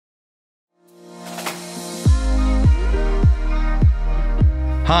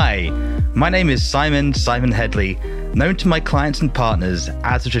Hi, my name is Simon Headley, known to my clients and partners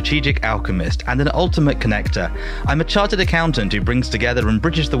as a strategic alchemist and an ultimate connector. I'm a chartered accountant who brings together and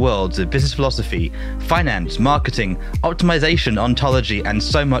bridges the worlds of business philosophy, finance, marketing, optimization, ontology, and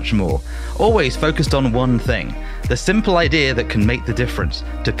so much more, always focused on one thing, the simple idea that can make the difference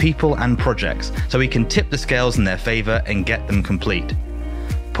to people and projects so we can tip the scales in their favor and get them complete.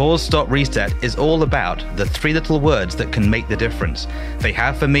 Pause, Stop, Reset is all about the three little words that can make the difference. They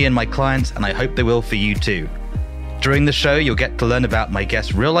have for me and my clients, and I hope they will for you too. During the show, you'll get to learn about my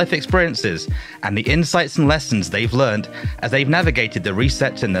guests' real-life experiences and the insights and lessons they've learned as they've navigated the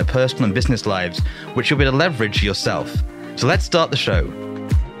resets in their personal and business lives, which you'll be able to leverage yourself. So let's start the show.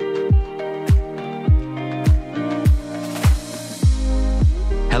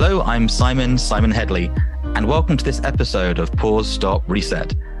 Hello, I'm Simon Headley, and welcome to this episode of Pause, Stop,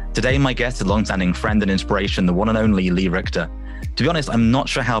 Reset. Today, my guest is a long-standing friend and inspiration, the one and only Lee Richter. To be honest, I'm not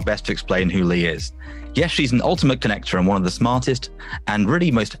sure how best to explain who Lee is. Yes, she's an ultimate connector and one of the smartest and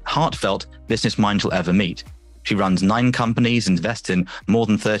really most heartfelt business minds you'll ever meet. She runs 9 companies, invests in more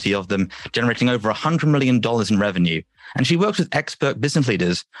than 30 of them, generating over $100 million in revenue. And she works with expert business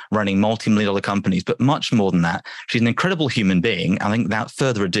leaders running multi-million-dollar companies, but much more than that. She's an incredible human being. I think without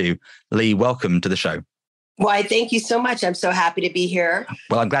further ado, Lee, welcome to the show. Why, thank you so much. I'm so happy to be here.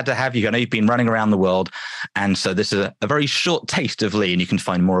 Well, I'm glad to have you. I know you've been running around the world. And so this is a very short taste of Lee, and you can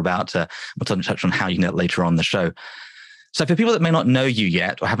find more about, we'll touch on how you know it later on the show. So for people that may not know you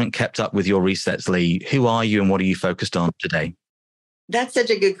yet or haven't kept up with your resets, Lee, who are you and what are you focused on today? That's such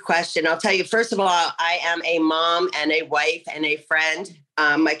a good question. I'll tell you, first of all, I am a mom and a wife and a friend.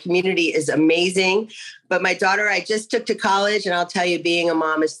 My community is amazing, but my daughter I just took to college, and I'll tell you, being a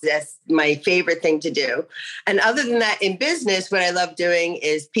mom is just my favorite thing to do. And other than that, in business, what I love doing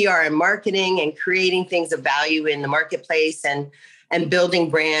is PR and marketing and creating things of value in the marketplace and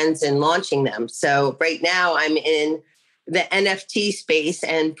building brands and launching them. So right now I'm in the NFT space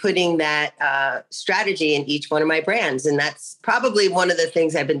and putting that strategy in each one of my brands. And that's probably one of the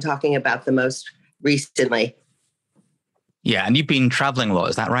things I've been talking about the most recently. Yeah. And you've been traveling a lot.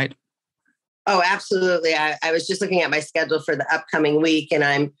 Is that right? Oh, absolutely. I was just looking at my schedule for the upcoming week, and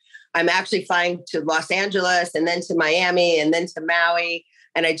I'm actually flying to Los Angeles and then to Miami and then to Maui.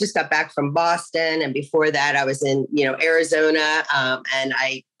 And I just got back from Boston. And before that, I was in, Arizona. And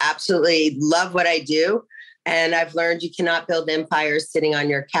I absolutely love what I do. And I've learned you cannot build empires sitting on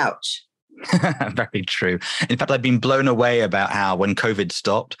your couch. Very true. In fact, I've been blown away about how when COVID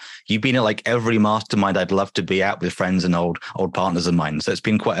stopped, you've been at like every mastermind I'd love to be at with friends and old partners of mine. So it's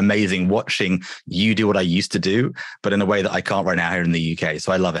been quite amazing watching you do what I used to do, but in a way that I can't right now here in the UK.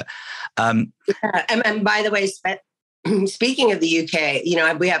 So I love it. Yeah. And by the way, speaking of the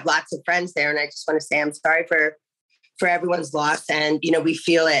UK, we have lots of friends there. And I just want to say I'm sorry for everyone's loss. And, we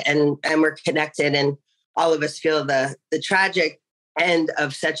feel it and we're connected, and all of us feel the tragic end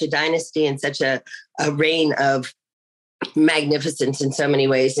of such a dynasty and such a reign of magnificence in so many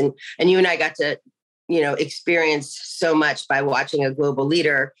ways. And you and I got to, experience so much by watching a global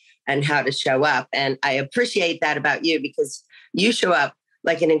leader and how to show up. And I appreciate that about you, because you show up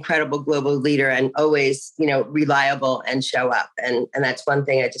like an incredible global leader and always, reliable and show up. And that's one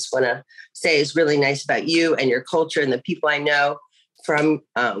thing I just want to say is really nice about you and your culture and the people I know from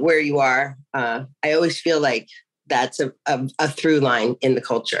where you are. I always feel like that's a through line in the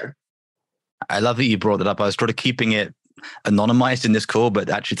culture. I love that you brought that up. I was sort of keeping it anonymized in this call, but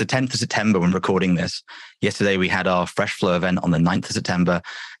actually it's the 10th of September when recording this. Yesterday, we had our Fresh Flow event on the 9th of September,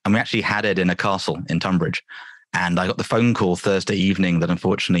 and we actually had it in a castle in Tunbridge. And I got the phone call Thursday evening that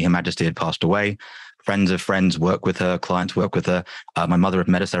unfortunately Her Majesty had passed away. Friends of friends work with her, clients work with her. My mother had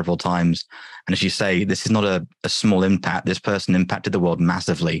met her several times. And as you say, this is not a small impact. This person impacted the world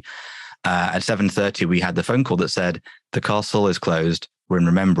massively. At 7:30, we had the phone call that said, the castle is closed. We're in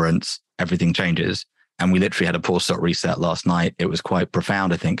remembrance. Everything changes. And we literally had a pause, stop, reset last night. It was quite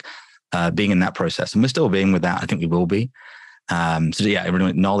profound, I think, being in that process. And we're still being with that. I think we will be. So yeah, I really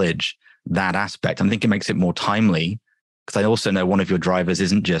acknowledge that aspect. And I think it makes it more timely, because I also know one of your drivers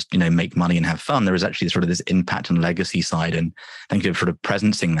isn't just, make money and have fun. There is actually sort of this impact and legacy side. And thank you for sort of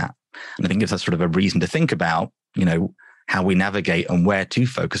presencing that. And I think it's a sort of a reason to think about, how we navigate and where to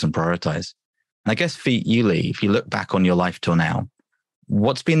focus and prioritize. And I guess for you, Lee, if you look back on your life till now,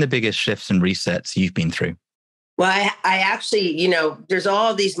 what's been the biggest shifts and resets you've been through? Well, I actually, there's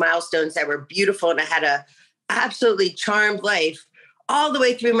all these milestones that were beautiful, and I had a absolutely charmed life all the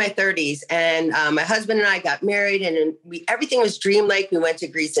way through my 30s. And my husband and I got married, and everything was dreamlike. We went to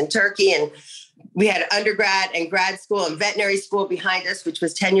Greece and Turkey, and we had undergrad and grad school and veterinary school behind us, which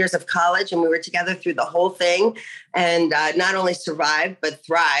was 10 years of college. And we were together through the whole thing and not only survived, but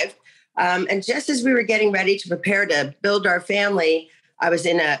thrived. And just as we were getting ready to prepare to build our family, I was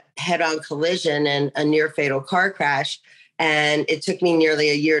in a head-on collision and a near fatal car crash. And it took me nearly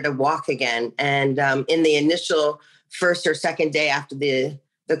a year to walk again. And in the initial first or second day after the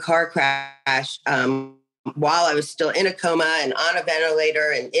car crash, while I was still in a coma and on a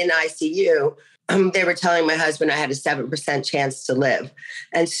ventilator and in ICU, they were telling my husband I had a 7% chance to live.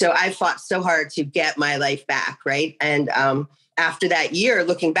 And so I fought so hard to get my life back, right? And after that year,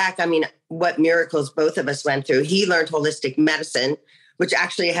 looking back, I mean, what miracles both of us went through. He learned holistic medicine, which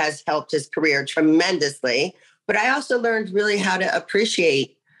actually has helped his career tremendously. But I also learned really how to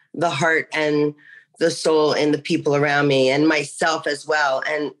appreciate the heart and the soul in the people around me and myself as well.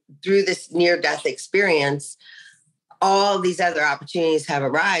 And through this near-death experience, all these other opportunities have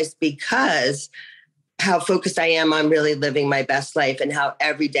arisen because how focused I am on really living my best life and how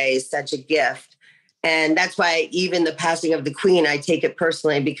every day is such a gift. And that's why even the passing of the Queen, I take it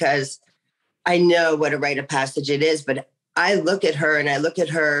personally because I know what a rite of passage it is. But I look at her and I look at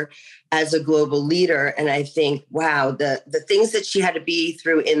her as a global leader. And I think, wow, the things that she had to be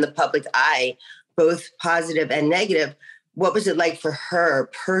through in the public eye, both positive and negative, what was it like for her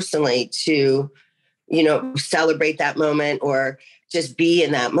personally to celebrate that moment or just be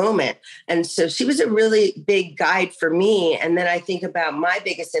in that moment? And so she was a really big guide for me. And then I think about my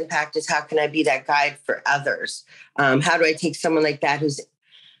biggest impact is how can I be that guide for others? How do I take someone like that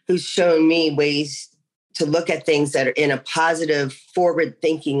who's shown me ways to look at things that are in a positive,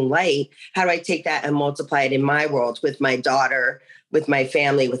 forward-thinking light? How do I take that and multiply it in my world with my daughter, with my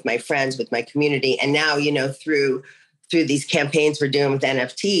family, with my friends, with my community? And now, through these campaigns we're doing with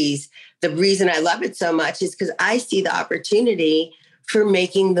NFTs, the reason I love it so much is because I see the opportunity for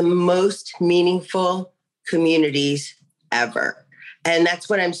making the most meaningful communities ever. And that's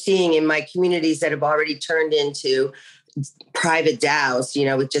what I'm seeing in my communities that have already turned into private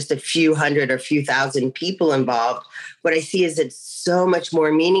DAOs, with just a few hundred or few thousand people involved. What I see is it's so much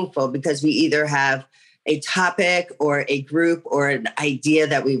more meaningful because we either have a topic or a group or an idea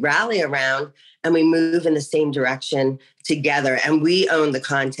that we rally around and we move in the same direction together, and we own the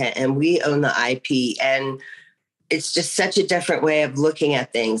content and we own the IP. And it's just such a different way of looking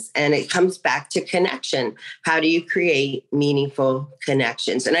at things. And it comes back to connection. How do you create meaningful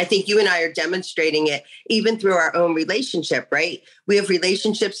connections? And I think you and I are demonstrating it even through our own relationship, right? We have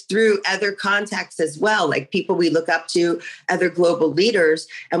relationships through other contexts as well, like people we look up to, other global leaders.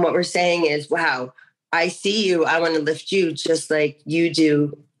 And what we're saying is, wow, I see you. I want to lift you just like you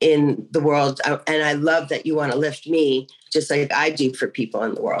do in the world. And I love that you want to lift me just like I do for people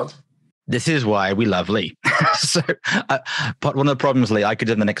in the world. This is why we love Lee. But one of the problems, Lee, I could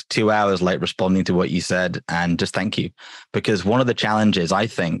do the next 2 hours like responding to what you said and just thank you. Because one of the challenges, I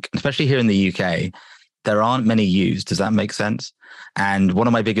think, especially here in the UK, there aren't many yous. Does that make sense? And one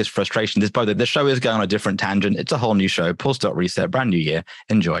of my biggest frustrations is both that the show is going on a different tangent. It's a whole new show, pause, stop, reset, brand new year.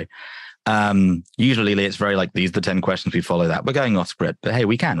 Enjoy. Usually, Lee, it's very like, these are the 10 questions, we follow that. We're going off script, but hey,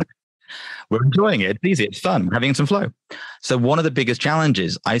 we can. We're enjoying it. It's easy. It's fun. Having some flow. So one of the biggest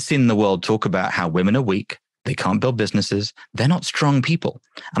challenges I've seen in the world talk about how women are weak. They can't build businesses. They're not strong people.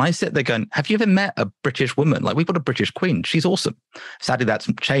 And I sit there going, have you ever met a British woman? Like, we've got a British queen. She's awesome. Sadly, that's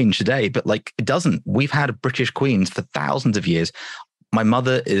changed today, but like, it doesn't. We've had British queens for thousands of years. My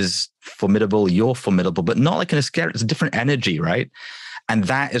mother is formidable. You're formidable, but not like in a scary, it's a different energy, right? And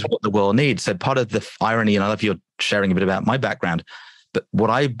that is what the world needs. So part of the irony, and I love you sharing a bit about my background, but what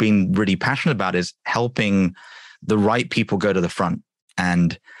I've been really passionate about is helping the right people go to the front.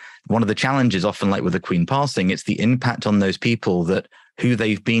 And one of the challenges often, like with the Queen passing, it's the impact on those people that who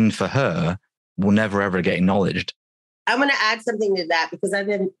they've been for her will never, ever get acknowledged. I want to add something to that because I've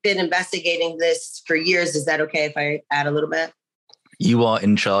been investigating this for years. Is that okay if I add a little bit? You are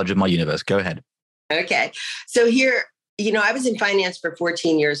in charge of my universe. Go ahead. Okay. So here, I was in finance for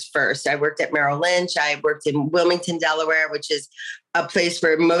 14 years first. I worked at Merrill Lynch. I worked in Wilmington, Delaware, which is a place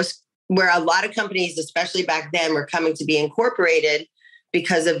where a lot of companies, especially back then, were coming to be incorporated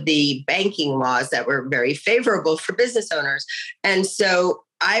because of the banking laws that were very favorable for business owners. And so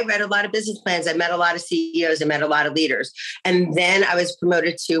I read a lot of business plans. I met a lot of CEOs. I met a lot of leaders. And then I was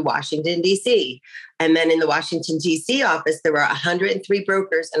promoted to Washington, D.C. And then in the Washington, D.C. office, there were 103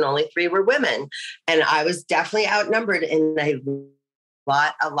 brokers and only 3 were women. And I was definitely outnumbered in a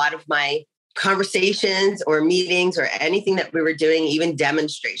lot of my conversations or meetings or anything that we were doing, even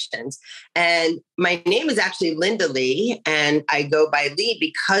demonstrations. And my name is actually Linda Lee, and I go by Lee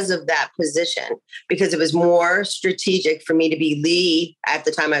because of that position, because it was more strategic for me to be Lee. At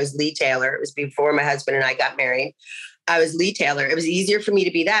the time, I was Lee Taylor. It was before my husband and I got married. I was Lee Taylor. It was easier for me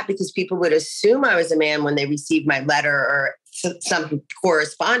to be that because people would assume I was a man when they received my letter or some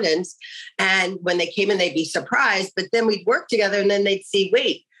correspondence. And when they came in, they'd be surprised, but then we'd work together and then they'd see,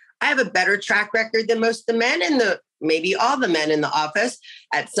 wait, I have a better track record than most of the men maybe all the men in the office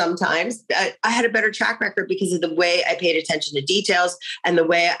at some times. I had a better track record because of the way I paid attention to details and the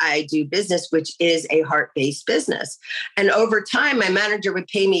way I do business, which is a heart-based business. And over time, my manager would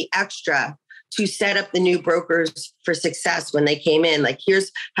pay me extra to set up the new brokers for success when they came in. Like,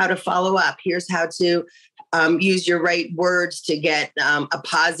 here's how to follow up. Here's how to use your right words to get a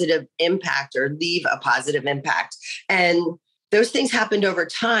positive impact or leave a positive impact. And those things happened over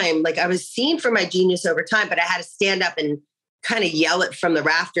time. Like, I was seen for my genius over time, but I had to stand up and kind of yell it from the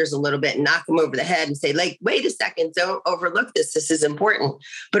rafters a little bit and knock them over the head and say, like, wait a second, don't overlook this. This is important.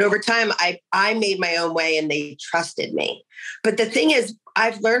 But over time, I made my own way and they trusted me. But the thing is,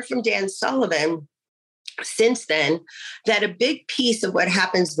 I've learned from Dan Sullivan since then that a big piece of what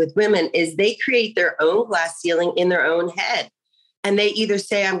happens with women is they create their own glass ceiling in their own head. And they either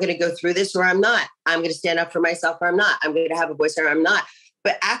say, I'm going to go through this or I'm not. I'm going to stand up for myself or I'm not. I'm going to have a voice or I'm not.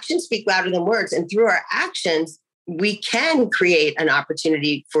 But actions speak louder than words. And through our actions, we can create an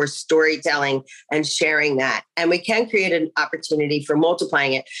opportunity for storytelling and sharing that. And we can create an opportunity for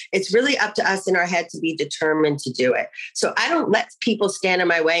multiplying it. It's really up to us in our head to be determined to do it. So I don't let people stand in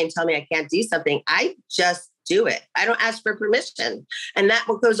my way and tell me I can't do something. I just do it. I don't ask for permission. And that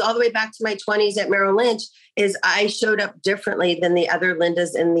what goes all the way back to my 20s at Merrill Lynch is I showed up differently than the other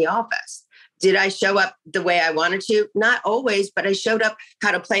Lindas in the office. Did I show up the way I wanted to? Not always, but I showed up how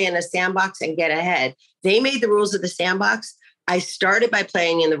to play in a sandbox and get ahead. They made the rules of the sandbox. I started by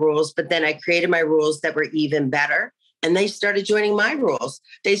playing in the rules, but then I created my rules that were even better. And they started joining my rules.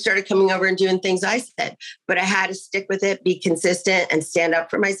 They started coming over and doing things I said, but I had to stick with it, be consistent and stand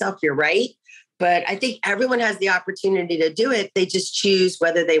up for myself. You're right. But I think everyone has the opportunity to do it. They just choose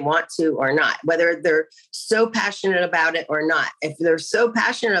whether they want to or not, whether they're so passionate about it or not. If they're so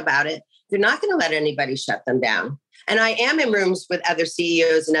passionate about it, they're not going to let anybody shut them down. And I am in rooms with other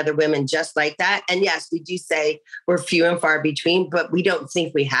CEOs and other women just like that. And yes, we do say we're few and far between, but we don't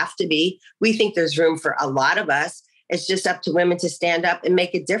think we have to be. We think there's room for a lot of us. It's just up to women to stand up and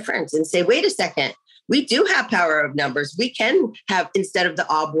make a difference and say, wait a second. We do have power of numbers. We can have, instead of the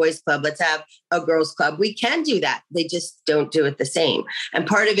all boys club, let's have a girls club. We can do that. They just don't do it the same. And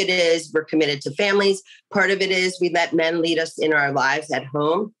part of it is we're committed to families. Part of it is we let men lead us in our lives at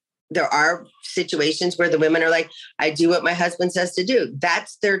home. There are situations where the women are like, I do what my husband says to do.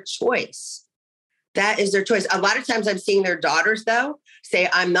 That's their choice. That is their choice. A lot of times I'm seeing their daughters, though, say,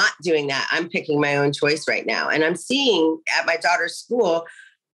 I'm not doing that. I'm picking my own choice right now. And I'm seeing at my daughter's school,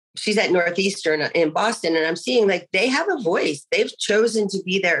 she's at Northeastern in Boston, and I'm seeing like they have a voice. They've chosen to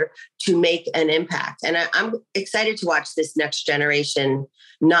be there to make an impact. And I'm excited to watch this next generation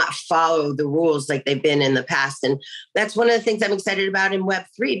not follow the rules like they've been in the past. And that's one of the things I'm excited about in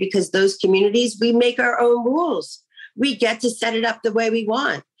Web3, because those communities, we make our own rules. We get to set it up the way we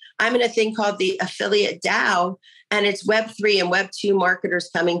want. I'm in a thing called the Affiliate DAO, and it's Web3 and Web2 marketers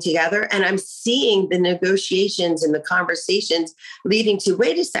coming together. And I'm seeing the negotiations and the conversations leading to,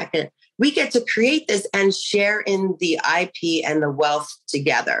 wait a second, we get to create this and share in the IP and the wealth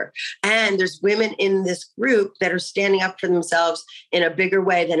together. And there's women in this group that are standing up for themselves in a bigger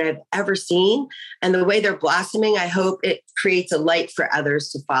way than I've ever seen. And the way they're blossoming, I hope it creates a light for others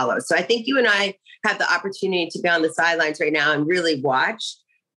to follow. So I think you and I have the opportunity to be on the sidelines right now and really watch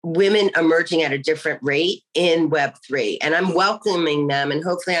women emerging at a different rate in Web3. And I'm welcoming them. And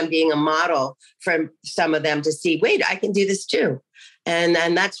hopefully I'm being a model for some of them to see, wait, I can do this too. And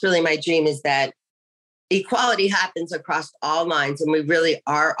that's really my dream, is that equality happens across all lines and we really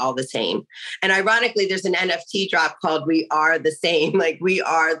are all the same. And ironically, there's an NFT drop called We Are the Same, like we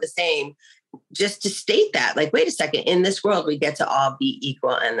are the same, just to state that, like, wait a second, in this world, we get to all be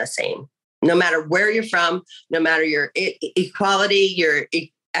equal and the same. No matter where you're from, no matter your equality, your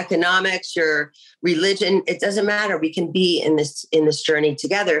economics, your religion, it doesn't matter. We can be in this journey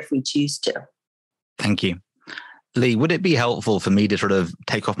together if we choose to. Thank you. Lee, would it be helpful for me to sort of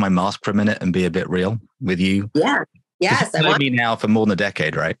take off my mask for a minute and be a bit real with you? Yeah. Yes. You've known me now for more than a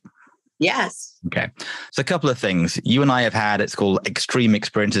decade, right? Yes. Okay. So a couple of things. You and I have had, it's called extreme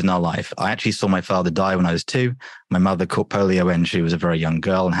experiences in our life. I actually saw my father die when I was 2. My mother caught polio when she was a very young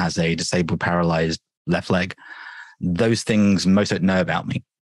girl and has a disabled, paralyzed left leg. Those things most don't know about me.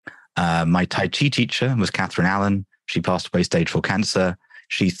 My Tai Chi teacher was Catherine Allen. She passed away stage 4 cancer.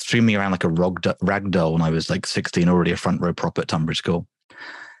 She threw me around like a rag doll when I was like 16, already a front row prop at Tunbridge School.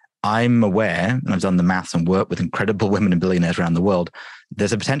 I'm aware, and I've done the maths and worked with incredible women and billionaires around the world.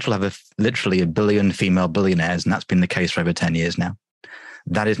 There's a potential to have literally 1 billion female billionaires, and that's been the case for over 10 years now.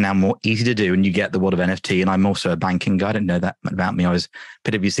 That is now more easy to do, and you get the world of NFT. And I'm also a banking guy. I didn't know that about me. I was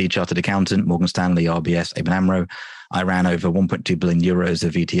PwC chartered accountant, Morgan Stanley, RBS, ABN AMRO. I ran over 1.2 billion euros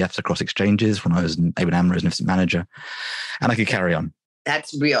of ETFs across exchanges when I was in ABN AMRO as an investment manager, and I could carry on.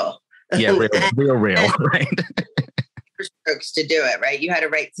 That's real. Yeah, real, right? Strokes to do it, right? You had to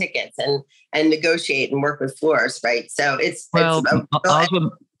write tickets and negotiate and work with floors, right? So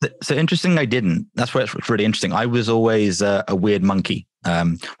so interesting. I didn't. That's where it's really interesting. I was always a weird monkey,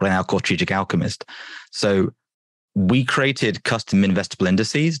 what I now call strategic alchemist. So we created custom investable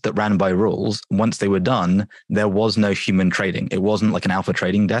indices that ran by rules. Once they were done, there was no human trading. It wasn't like an alpha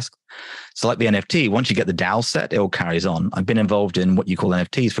trading desk. So like the NFT, once you get the DAO set, it all carries on. I've been involved in what you call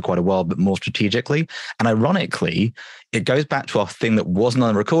NFTs for quite a while, but more strategically. And ironically, it goes back to our thing that wasn't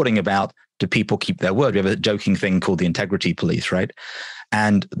on the recording about, do people keep their word? We have a joking thing called the integrity police, right?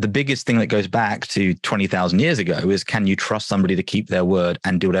 And the biggest thing that goes back to 20,000 years ago is, can you trust somebody to keep their word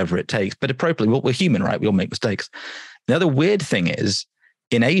and do whatever it takes? But appropriately, well, we're human, right? We all make mistakes. The other weird thing is,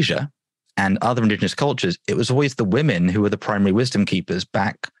 in Asia and other indigenous cultures, it was always the women who were the primary wisdom keepers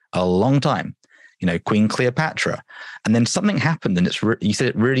back a long time. You know, Queen Cleopatra. And then something happened, and you said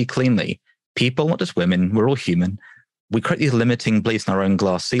it really cleanly. People, not just women, we're all human. We create these limiting beliefs in our own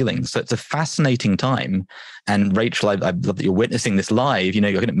glass ceilings. So it's a fascinating time. And Rachel, I love that you're witnessing this live. You know,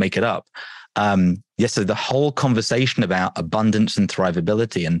 you're going to make it up. Yes, so the whole conversation about abundance and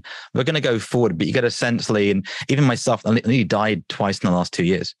thrivability, and we're going to go forward, but you get a sense, Lee, and even myself, I nearly died twice in the last 2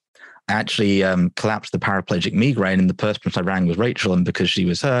 years. I actually collapsed the paraplegic migraine, and the person I rang was Rachel, and because she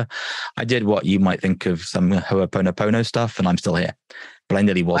was her, I did what you might think of some Ho'oponopono stuff, and I'm still here, but I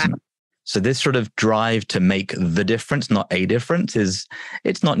nearly wasn't. Wow. So this sort of drive to make the difference, not a difference,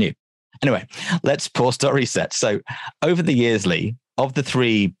 it's not new. Anyway, let's pause, start, reset. So over the years, Lee, of the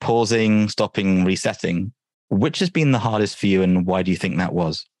three, pausing, stopping, resetting, which has been the hardest for you, and why do you think that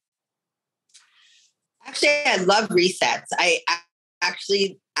was? Actually, I love resets. I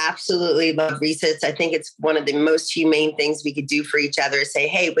actually absolutely love resets. I think it's one of the most humane things we could do for each other. Say,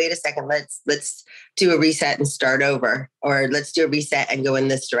 hey, wait a second, let's do a reset and start over, or let's do a reset and go in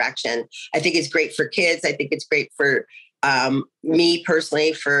this direction. I think it's great for kids. I think it's great for me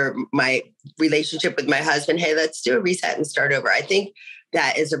personally, for my relationship with my husband. Hey, let's do a reset and start over. I think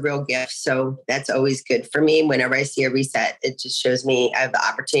that is a real gift. So that's always good for me. Whenever I see a reset, it just shows me I have the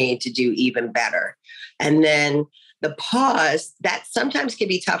opportunity to do even better. And then the pause, that sometimes can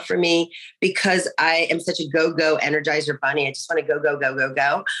be tough for me because I am such a go-go energizer bunny. I just want to go, go, go, go,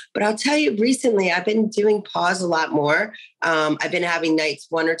 go. But I'll tell you, recently, I've been doing pause a lot more. I've been having nights,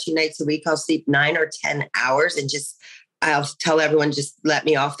 1 or 2 nights a week. I'll sleep 9 or 10 hours and I'll tell everyone, just let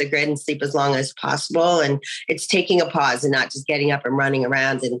me off the grid and sleep as long as possible. And it's taking a pause and not just getting up and running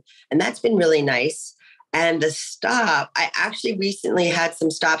around. And that's been really nice. And the stop, I actually recently had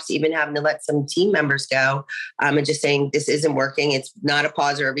some stops, even having to let some team members go and just saying, this isn't working. It's not a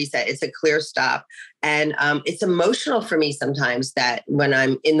pause or a reset. It's a clear stop. And it's emotional for me sometimes that when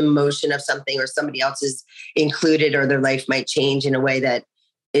I'm in the motion of something or somebody else is included or their life might change in a way that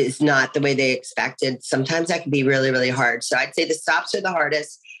is not the way they expected. Sometimes that can be really, really hard. So I'd say the stops are the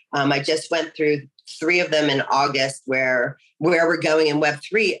hardest. I just went through 3 of them in August where we're going in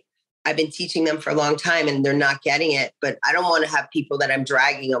Web3. I've been teaching them for a long time and they're not getting it, but I don't want to have people that I'm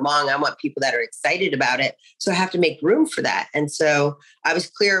dragging along. I want people that are excited about it. So I have to make room for that. And so I was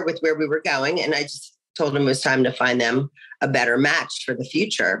clear with where we were going and I just told them it was time to find them a better match for the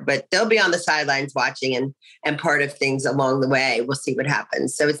future, but they'll be on the sidelines watching and part of things along the way. We'll see what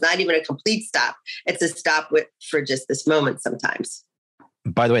happens. So it's not even a complete stop. It's a stop for just this moment sometimes.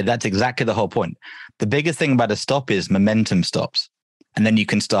 By the way, that's exactly the whole point. The biggest thing about a stop is momentum stops. And then you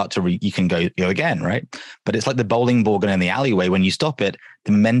can start to you can go again, right? But it's like the bowling ball going in the alleyway. When you stop it,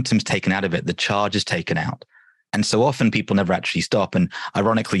 the momentum's taken out of it. The charge is taken out. And so often people never actually stop. And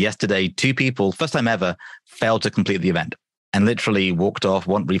ironically, yesterday, 2 people, first time ever, failed to complete the event and literally walked off,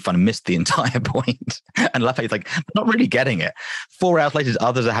 want refund, and missed the entire point. And left like, not really getting it. 4 hours later,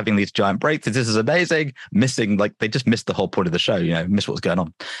 others are having these giant breakthroughs. This is amazing. Missing, like they just missed the whole point of the show, missed what's going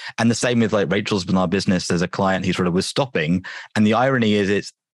on. And the same with like Rachel's been our business. There's a client who sort of was stopping. And the irony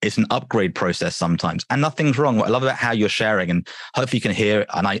is it's an upgrade process sometimes. And nothing's wrong. What I love about how you're sharing, and hopefully you can hear,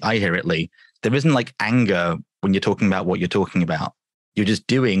 and I hear it, Lee, there isn't like anger when you're talking about what you're talking about. You're just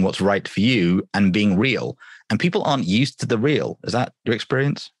doing what's right for you and being real. And people aren't used to the real. Is that your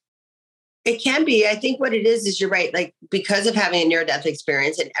experience? It can be. I think what it is you're right. Like, because of having a near-death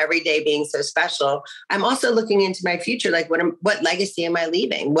experience and every day being so special, I'm also looking into my future. Like, what legacy am I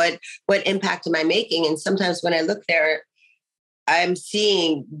leaving? What impact am I making? And sometimes when I look there, I'm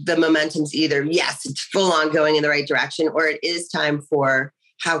seeing the momentum's either, yes, it's full on going in the right direction, or it is time for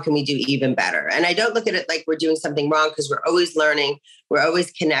how can we do even better? And I don't look at it like we're doing something wrong, because we're always learning, we're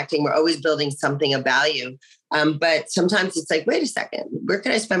always connecting, we're always building something of value. But sometimes it's like, wait a second, where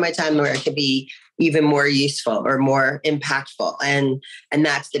can I spend my time where it could be even more useful or more impactful? And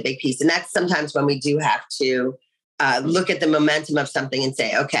that's the big piece. And that's sometimes when we do have to look at the momentum of something and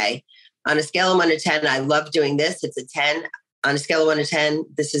say, okay, on a scale of 1 to 10, I love doing this. It's a 10. On a scale of 1 to 10,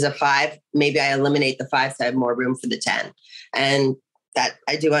 this is a 5. Maybe I eliminate the 5 so I have more room for the 10. And that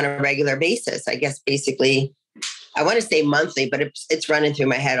I do on a regular basis. I guess basically, I want to say monthly, but it's running through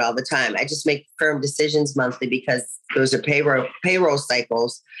my head all the time. I just make firm decisions monthly because those are payroll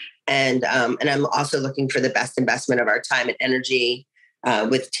cycles. And I'm also looking for the best investment of our time and energy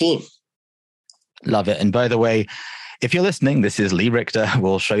with team. Love it. And by the way, if you're listening, this is Lee Richter.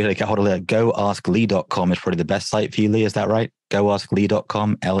 We'll show you how to get hold of it. GoAskLee.com is probably the best site for you, Lee. Is that right?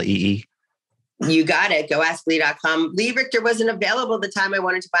 GoAskLee.com, Lee. You got it. GoAskLee.com. Lee Richter wasn't available the time I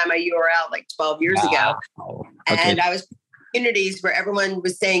wanted to buy my URL like 12 years ago. Okay. And I was in communities where everyone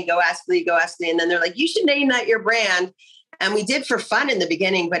was saying, go ask Lee. And then they're like, you should name that your brand. And we did for fun in the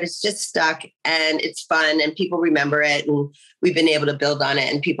beginning, but it's just stuck and it's fun and people remember it. And we've been able to build on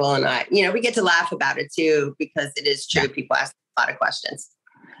it. And people and I, we get to laugh about it too, because it is true. Yeah. People ask a lot of questions.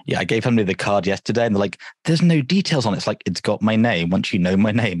 Yeah, I gave somebody the card yesterday and they're like, there's no details on it. It's like, it's got my name. Once you know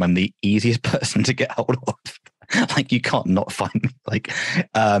my name, I'm the easiest person to get hold of. Like, you can't not find me. Like,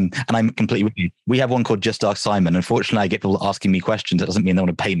 and I'm completely with you. We have one called Just Ask Simon. Unfortunately, I get people asking me questions. That doesn't mean they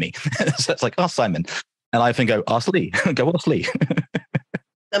want to pay me. So it's like, ask Simon. And I think go, ask Lee. Go ask Lee.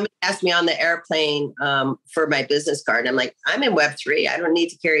 Somebody asked me on the airplane for my business card. I'm like, I'm in Web3. I don't need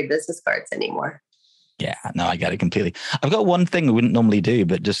to carry business cards anymore. Yeah, no, I get it completely. I've got one thing we wouldn't normally do,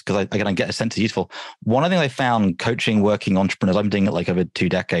 but just because I can get a sense it's useful. One thing I found coaching working entrepreneurs, I'm doing it like over 2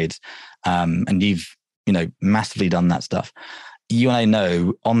 decades, and you've massively done that stuff. You and I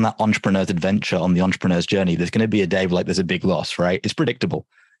know on that entrepreneur's adventure, on the entrepreneur's journey, there's going to be a day where like there's a big loss, right? It's predictable.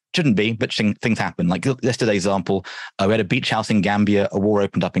 Shouldn't be, but things happen. Like yesterday's example, we had a beach house in Gambia, a war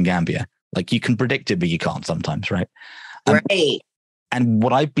opened up in Gambia. Like, you can predict it, but you can't sometimes, right? Right. And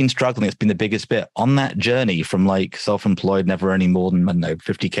what I've been struggling, it's been the biggest bit on that journey from like self-employed, never earning more than,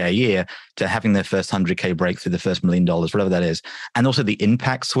 $50K a year, to having their first 100K breakthrough, the first $1 million, whatever that is. And also the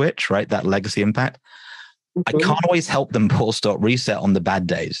impact switch, right? That legacy impact. Mm-hmm. I can't always help them pull stop reset on the bad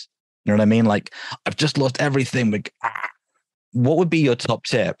days. You know what I mean? Like, I've just lost everything. What would be your top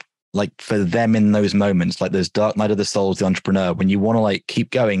tip, like, for them in those moments, like those dark night of the souls, the entrepreneur, when you want to like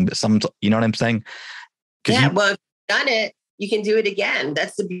keep going, but you know what I'm saying? Yeah, well, if you've done it, you can do it again.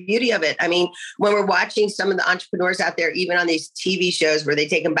 That's the beauty of it. I mean, when we're watching some of the entrepreneurs out there, even on these TV shows where they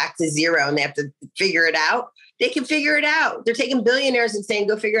take them back to zero and they have to figure it out, they can figure it out. They're taking billionaires and saying,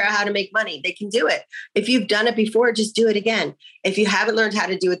 go figure out how to make money. They can do it. If you've done it before, just do it again. If you haven't learned how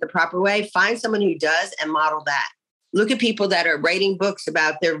to do it the proper way, find someone who does and model that. Look at people that are writing books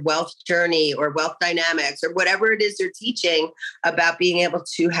about their wealth journey or wealth dynamics or whatever it is they're teaching about being able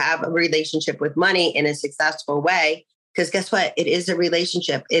to have a relationship with money in a successful way. Because guess what? It is a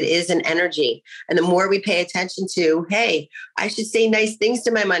relationship. It is an energy. And the more we pay attention to, hey, I should say nice things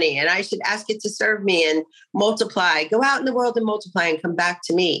to my money and I should ask it to serve me and multiply, go out in the world and multiply and come back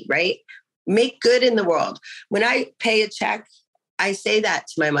to me, right? Make good in the world. When I pay a check, I say that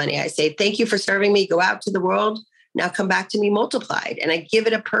to my money. I say, thank you for serving me. Go out to the world. Now come back to me multiplied. And I give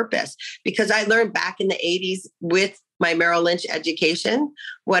it a purpose, because I learned back in the 80s with my Merrill Lynch education,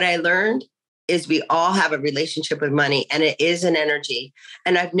 what I learned is we all have a relationship with money, and it is an energy.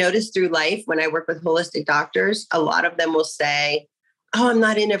 And I've noticed through life, when I work with holistic doctors, a lot of them will say, oh, I'm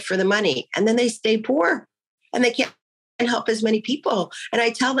not in it for the money. And then they stay poor and they can't help as many people. And I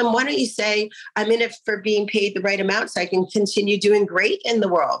tell them, why don't you say, I'm in it for being paid the right amount so I can continue doing great in the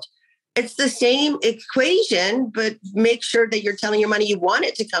world. It's the same equation, but make sure that you're telling your money you want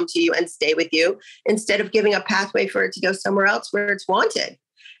it to come to you and stay with you instead of giving a pathway for it to go somewhere else where it's wanted.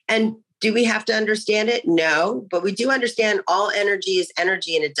 And do we have to understand it? No, but we do understand all energy is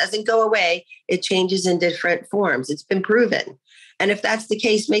energy and it doesn't go away. It changes in different forms. It's been proven. And if that's the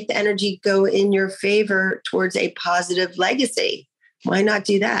case, make the energy go in your favor towards a positive legacy. Why not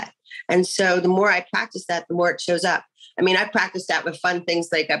do that? And so the more I practice that, the more it shows up. I mean, I practiced that with fun things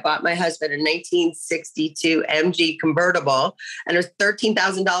like I bought my husband a 1962 MG convertible, and it was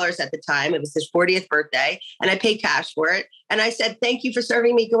 $13,000 at the time. It was his 40th birthday, and I paid cash for it. And I said, thank you for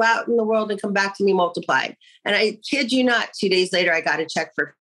serving me. Go out in the world and come back to me multiplied. And I kid you not, 2 days later, I got a check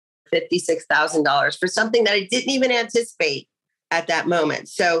for $56,000 for something that I didn't even anticipate at that moment.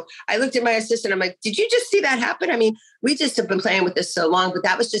 So I looked at my assistant. I'm like, did you just see that happen? I mean, we just have been playing with this so long, but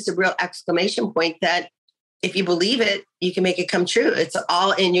that was just a real exclamation point that if you believe it, you can make it come true. It's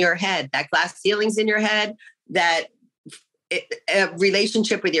all in your head. That glass ceiling's in your head, that a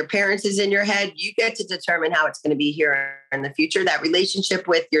relationship with your parents is in your head. You get to determine how it's going to be here in the future. That relationship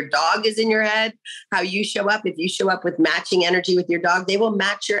with your dog is in your head. How you show up. If you show up with matching energy with your dog, they will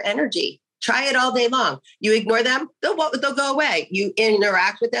match your energy. Try it all day long. You ignore them, they'll go away. You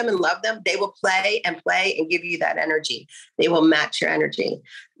interact with them and love them. They will play and give you that energy. They will match your energy.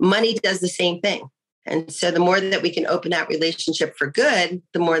 Money does the same thing. And so the more that we can open that relationship for good,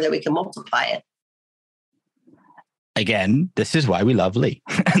 the more that we can multiply it. Again, this is why we love Lee.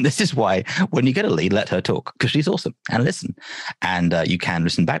 And this is why when you get a Lee, let her talk, because she's awesome, and listen. And you can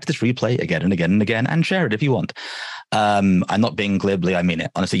listen back to this replay again and again and again and share it if you want. I'm not being glibly, I mean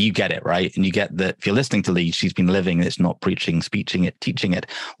it. Honestly, you get it, right? And you get that if you're listening to Lee, she's been living it. It's not preaching, speeching it, teaching it.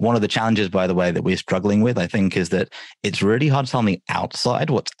 One of the challenges, by the way, that we're struggling with, I think, is that it's really hard to tell on the outside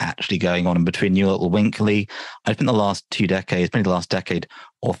what's actually going on in between you, little wink, Lee. I've spent the last 2 decades, maybe the last decade,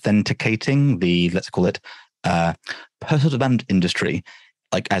 authenticating the, let's call it, personal development industry,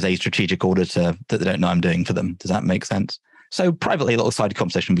 like as a strategic auditor that they don't know I'm doing for them. Does that make sense? So privately, a little side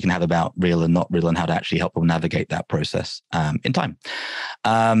conversation we can have about real and not real and how to actually help people navigate that process in time.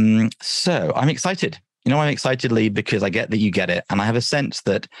 So I'm excited. You know, I'm excited, Lee, because I get that you get it. And I have a sense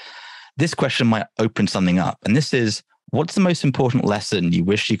that this question might open something up. And this is, what's the most important lesson you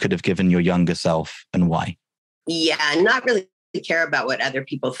wish you could have given your younger self and why? Yeah, not really care about what other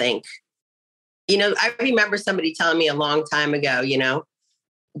people think. You know, I remember somebody telling me a long time ago, you know,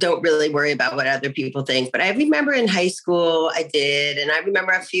 don't really worry about what other people think. But I remember in high school, I did. And I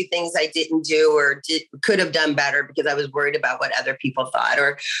remember a few things I didn't do or could have done better because I was worried about what other people thought.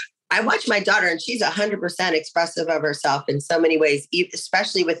 Or I watch my daughter and she's 100% expressive of herself in so many ways,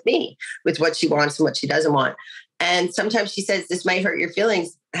 especially with me, with what she wants and what she doesn't want. And sometimes she says, this might hurt your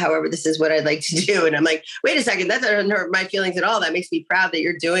feelings. However, this is what I'd like to do. And I'm like, wait a second, that doesn't hurt my feelings at all. That makes me proud that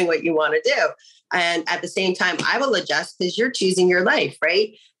you're doing what you want to do. And at the same time, I will adjust because you're choosing your life,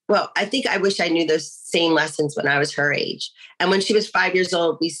 right? Well, I think I wish I knew those same lessons when I was her age. And when she was 5 years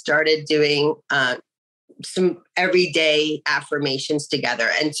old, we started doing some everyday affirmations together.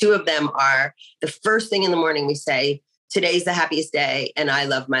 And 2 of them are the first thing in the morning we say, today's the happiest day and I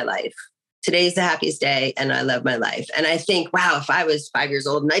love my life. Today's the happiest day and I love my life. And I think, wow, if I was 5 years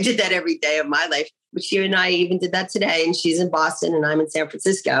old and I did that every day of my life, which you and I even did that today, and she's in Boston and I'm in San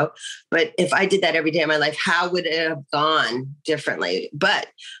Francisco. But if I did that every day of my life, how would it have gone differently? But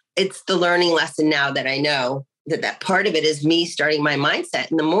it's the learning lesson now that I know that part of it is me starting my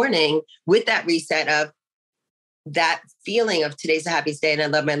mindset in the morning with that reset of that feeling of today's the happiest day and I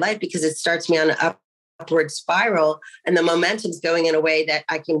love my life, because it starts me on an upward spiral and the momentum's going in a way that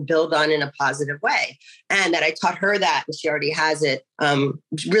I can build on in a positive way. And that I taught her that, and she already has it,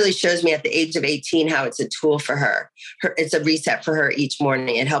 really shows me at the age of 18 how it's a tool for her. It's a reset for her each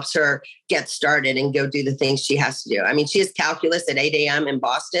morning. It helps her get started and go do the things she has to do. I mean, she has calculus at 8 a.m. in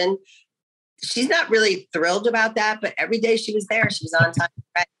Boston. She's not really thrilled about that, but every day she was there. She was on time.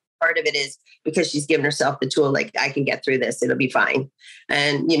 Part of it is because she's given herself the tool, like, I can get through this. It'll be fine.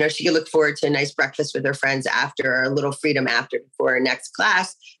 And, you know, she can look forward to a nice breakfast with her friends after, or a little freedom after before her next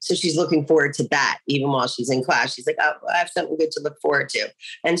class. So she's looking forward to that. Even while she's in class, she's like, oh, I have something good to look forward to.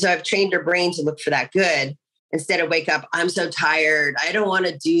 And so I've trained her brain to look for that good instead of wake up, I'm so tired. I don't want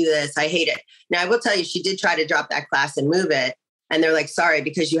to do this. I hate it. Now, I will tell you, she did try to drop that class and move it. And they're like, sorry,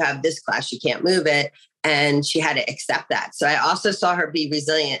 because you have this class, you can't move it. And she had to accept that. So I also saw her be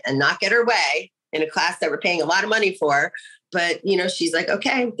resilient and not get her way in a class that we're paying a lot of money for. But, you know, she's like,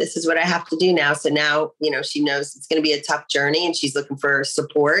 okay, this is what I have to do now. So now, you know, she knows it's going to be a tough journey and she's looking for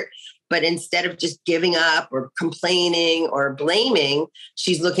support. But instead of just giving up or complaining or blaming,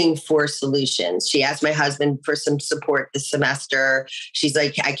 she's looking for solutions. She asked my husband for some support this semester. She's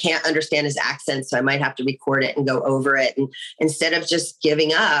like, I can't understand his accent, so I might have to record it and go over it. And instead of just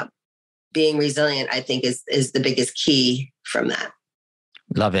giving up, being resilient, I think is the biggest key from that.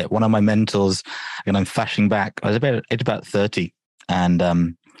 Love it. One of my mentors, and I'm flashing back, I was about 30. And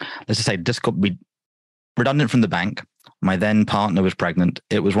let's just say, just got redundant from the bank. My then partner was pregnant.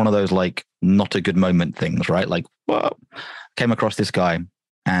 It was one of those, like, not a good moment things, right? Like, whoa, came across this guy.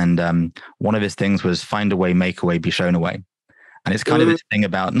 And one of his things was find a way, make a way, be shown a way. And it's kind of this thing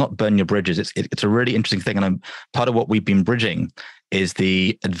about not burn your bridges. It's a really interesting thing. And part of what we've been bridging is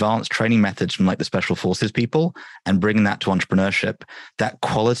the advanced training methods from like the special forces people and bringing that to entrepreneurship, that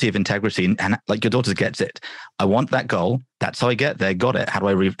quality of integrity. And like your daughter gets it. I want that goal. That's how I get there. Got it. How do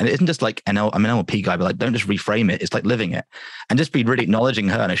I and it isn't just like, I'm an NLP guy, but like, don't just reframe it. It's like living it and just be really acknowledging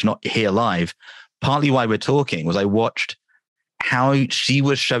her. And she's not here live. Partly why we're talking was I watched how she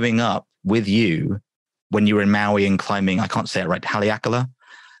was showing up with you when you were in Maui and climbing, I can't say it right, Haleakala.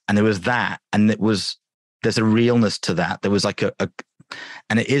 And there was that. And there's a realness to that. There was like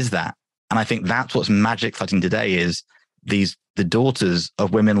and it is that. And I think that's what's magic exciting today is the daughters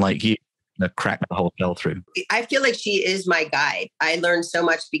of women like you that crack the whole shell through. I feel like she is my guide. I learned so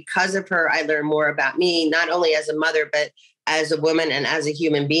much because of her. I learned more about me, not only as a mother, but as a woman and as a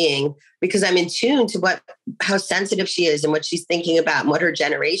human being, because I'm in tune to how sensitive she is and what she's thinking about and what her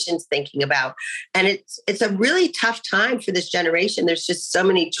generation's thinking about. And it's a really tough time for this generation. There's just so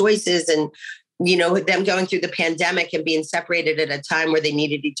many choices and, them going through the pandemic and being separated at a time where they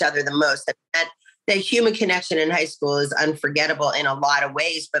needed each other the most. And the human connection in high school is unforgettable in a lot of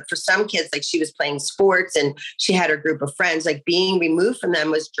ways. But for some kids, like she was playing sports and she had her group of friends, like being removed from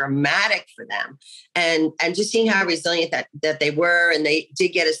them was dramatic for them. And just seeing how resilient that they were. And they did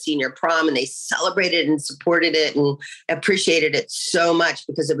get a senior prom and they celebrated and supported it and appreciated it so much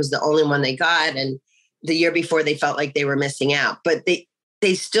because it was the only one they got. And the year before they felt like they were missing out, but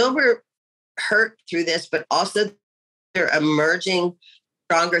they still were hurt through this, but also they're emerging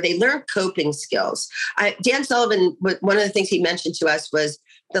stronger. They learn coping skills. Dan Sullivan, one of the things he mentioned to us was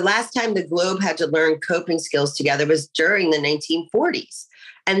the last time the globe had to learn coping skills together was during the 1940s.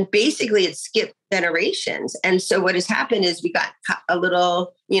 And basically it skipped generations. And so what has happened is we got a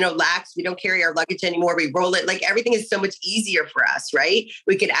little, lax. We don't carry our luggage anymore. We roll it. Like everything is so much easier for us, right?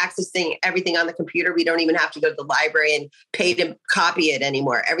 We could access everything on the computer. We don't even have to go to the library and pay to copy it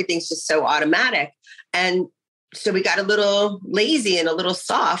anymore. Everything's just so automatic. And so we got a little lazy and a little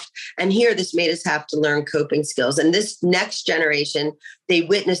soft. And here, this made us have to learn coping skills. And this next generation, they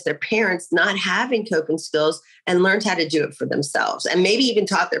witnessed their parents not having coping skills and learned how to do it for themselves. And maybe even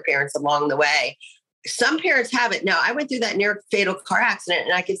taught their parents along the way. Some parents have it. Now, I went through that near fatal car accident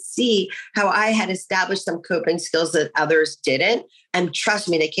and I could see how I had established some coping skills that others didn't. And trust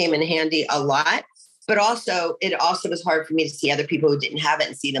me, they came in handy a lot. But also, it also was hard for me to see other people who didn't have it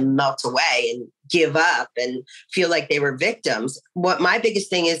and see them melt away and give up and feel like they were victims. What my biggest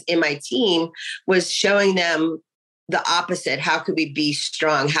thing is in my team was showing them the opposite. How could we be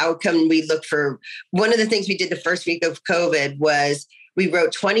strong? How can we look for one of the things we did the first week of COVID was we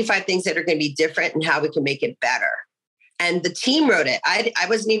wrote 25 things that are going to be different and how we can make it better. And the team wrote it. I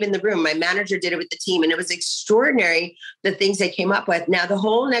wasn't even in the room. My manager did it with the team. And it was extraordinary, the things they came up with. Now, the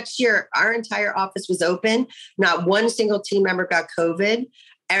whole next year, our entire office was open. Not one single team member got COVID.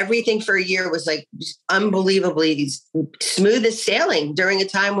 Everything for a year was like unbelievably smooth as sailing during a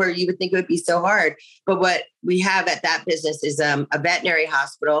time where you would think it would be so hard. But what we have at that business is a veterinary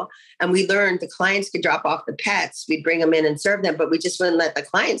hospital. And we learned the clients could drop off the pets. We'd bring them in and serve them, but we just wouldn't let the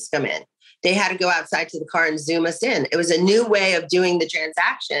clients come in. They had to go outside to the car and Zoom us in. It was a new way of doing the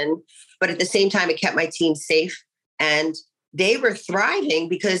transaction, but at the same time, it kept my team safe. And they were thriving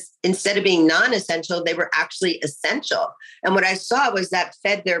because instead of being non-essential, they were actually essential. And what I saw was that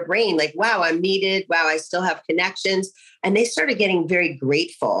fed their brain like, wow, I'm needed. Wow, I still have connections. And they started getting very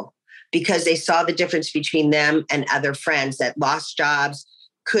grateful because they saw the difference between them and other friends that lost jobs,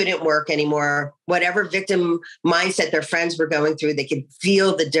 couldn't work anymore, whatever victim mindset their friends were going through, they could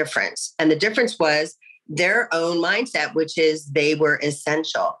feel the difference. And the difference was their own mindset, which is they were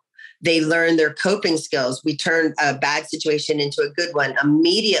essential. They learned their coping skills. We turned a bad situation into a good one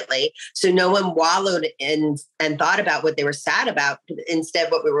immediately. So no one wallowed in and thought about what they were sad about.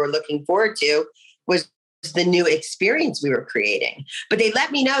 Instead, what we were looking forward to was the new experience we were creating. But they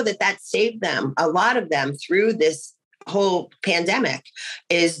let me know that saved them, a lot of them, through this whole pandemic,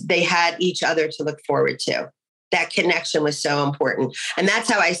 is they had each other to look forward to. That connection was so important. And that's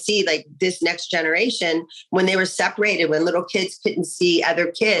how I see like this next generation, when they were separated, when little kids couldn't see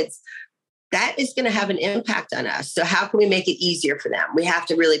other kids, that is going to have an impact on us. So how can we make it easier for them? We have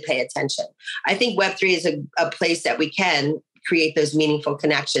to really pay attention. I think Web3 is a place that we can create those meaningful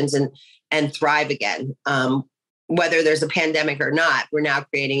connections and thrive again. Whether there's a pandemic or not, we're now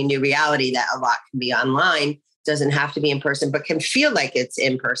creating a new reality that a lot can be online. Doesn't have to be in person, but can feel like it's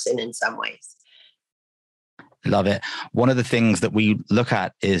in person in some ways. Love it. One of the things that we look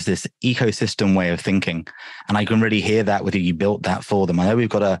at is this ecosystem way of thinking. And I can really hear that with you built that for them. I know we've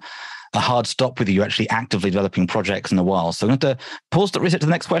got a hard stop with you actually actively developing projects in a while. So I'm going to pause the research to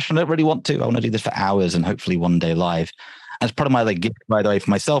the next question. I don't really want to. I want to do this for hours and hopefully one day live. As part of my gift, by the way, for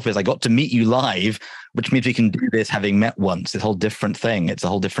myself is I got to meet you live, which means we can do this having met once. It's a whole different thing. It's a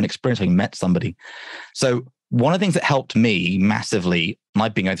whole different experience having met somebody. So one of the things that helped me massively, and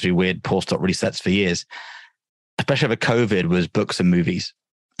I've been going through weird pause stop resets for years, especially over COVID, was books and movies.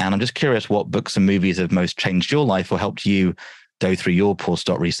 And I'm just curious what books and movies have most changed your life or helped you go through your pause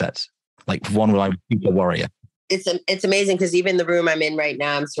stop resets. Like one where I'm a warrior. It's amazing because even the room I'm in right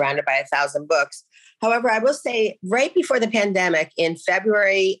now, I'm surrounded by 1,000 books. However, I will say right before the pandemic in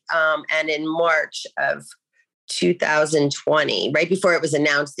February and in March of 2020, right before it was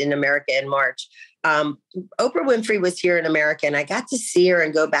announced in America in March, Oprah Winfrey was here in America and I got to see her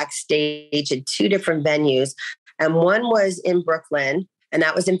and go backstage at 2 different venues. And one was in Brooklyn and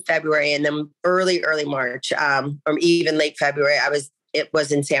that was in February. And then early March or even late February, it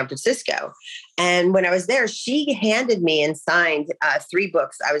was in San Francisco. And when I was there, she handed me and signed 3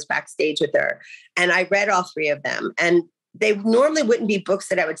 books. I was backstage with her and I read all 3 of them. And they normally wouldn't be books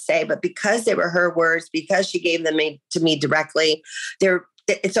that I would say, but because they were her words, because she gave them to me directly,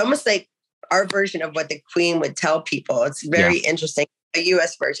 it's almost like our version of what the Queen would tell people. It's very interesting, a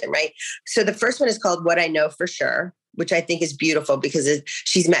US version, right? So the first one is called What I Know for Sure, which I think is beautiful because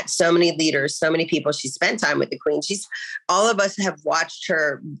she's met so many leaders, so many people. She spent time with the Queen. All of us have watched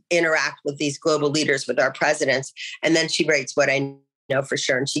her interact with these global leaders, with our presidents. And then she writes What I Know for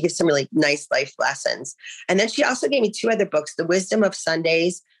Sure. And she gives some really nice life lessons. And then she also gave me 2 other books, The Wisdom of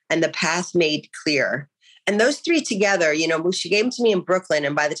Sundays and The Path Made Clear. And those 3 together, she gave them to me in Brooklyn.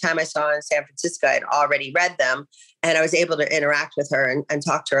 And by the time I saw her in San Francisco, I'd already read them. And I was able to interact with her and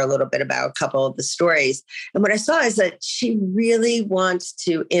talk to her a little bit about a couple of the stories. And what I saw is that she really wants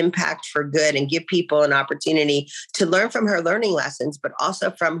to impact for good and give people an opportunity to learn from her learning lessons, but also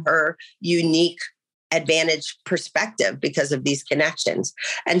from her unique advantage perspective because of these connections.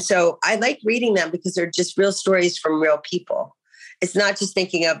 And so I like reading them because they're just real stories from real people. It's not just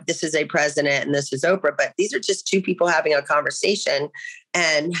thinking of this is a president and this is Oprah, but these are just 2 people having a conversation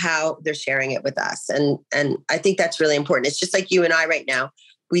and how they're sharing it with us. And I think that's really important. It's just like you and I right now.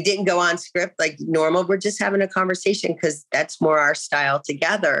 We didn't go on script like normal. We're just having a conversation because that's more our style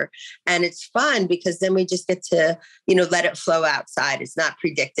together. And it's fun because then we just get to, let it flow outside. It's not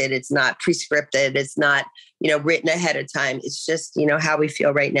predicted. It's not prescripted. It's not, written ahead of time. It's just, how we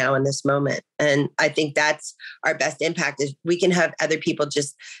feel right now in this moment. And I think that's our best impact is we can have other people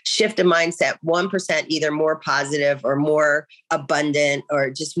just shift a mindset 1% either more positive or more abundant or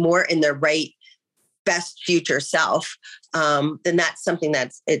just more in their right best future self, then that's something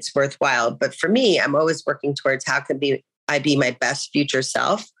it's worthwhile. But for me, I'm always working towards how can I be my best future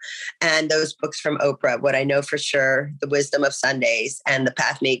self. And those books from Oprah, What I Know for Sure, The Wisdom of Sundays, and The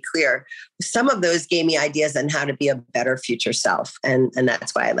Path Made Clear, some of those gave me ideas on how to be a better future self. And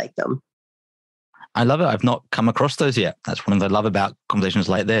that's why I like them. I love it. I've not come across those yet. That's one of the I love about conversations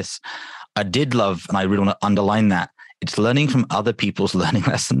like this. I did love, and I really want to underline that, it's learning from other people's learning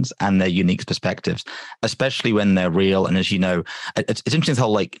lessons and their unique perspectives, especially when they're real. And as you know, it's interesting, this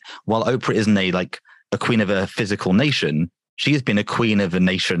whole while Oprah isn't a queen of a physical nation, she has been a queen of a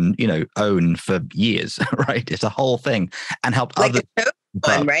nation, own for years, right? It's a whole thing and helped others.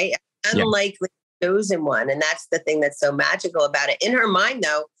 One, right? Unlikely chosen one. And that's the thing that's so magical about it. In her mind,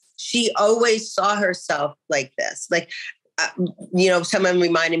 though, she always saw herself like this. Someone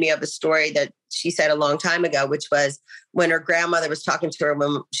reminded me of a story that she said a long time ago, which was when her grandmother was talking to her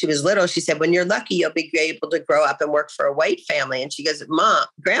when she was little, she said, when you're lucky, you'll be able to grow up and work for a white family. And she goes,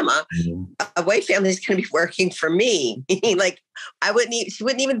 Grandma, a white family is going to be working for me. She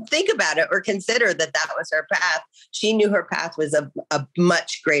wouldn't even think about it or consider that was her path. She knew her path was a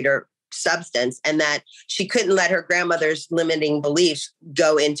much greater substance and that she couldn't let her grandmother's limiting beliefs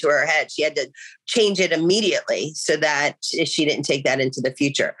go into her head. She had to change it immediately so that she didn't take that into the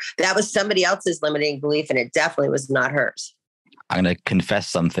future. That was somebody else's limiting belief and it definitely was not hers. I'm going to confess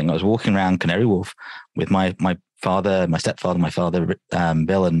something. I was walking around Canary Wharf with my father, my stepfather, my father,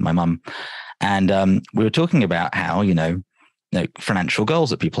 Bill, and my mum. And we were talking about how, financial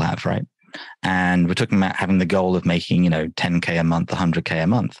goals that people have, right? And we're talking about having the goal of making, $10K a month, $100K a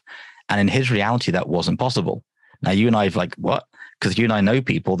month. And in his reality, that wasn't possible. Now, you and I have what? Because you and I know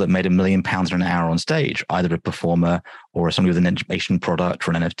people that made £1 million an hour on stage, either a performer or somebody with an information product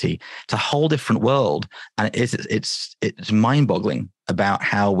or an NFT. It's a whole different world. And it's mind-boggling about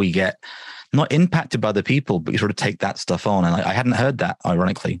how we get not impacted by the people, but you sort of take that stuff on. And I hadn't heard that,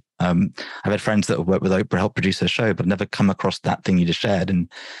 ironically. I've had friends that work with Oprah, help produce her show, but never come across that thing you just shared. And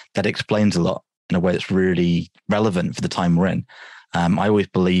that explains a lot in a way that's really relevant for the time we're in. I always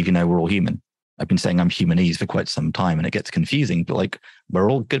believe, we're all human. I've been saying I'm humanese for quite some time, and it gets confusing, but like,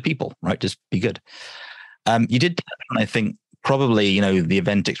 we're all good people, right? Just be good. You did, and I think probably, the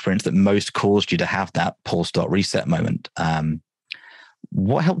event experience that most caused you to have that pause, stop, reset moment.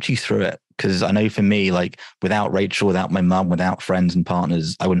 What helped you through it? Because I know for me, like, without Rachel, without my mum, without friends and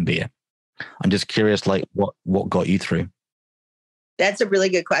partners, I wouldn't be here. I'm just curious, like, what got you through? That's a really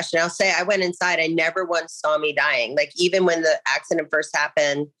good question. I'll say I went inside. I never once saw me dying. Like, even when the accident first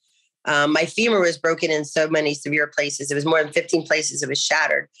happened, my femur was broken in so many severe places. It was more than 15 places. It was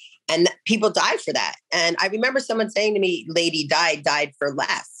shattered. And people died for that. And I remember someone saying to me, lady died for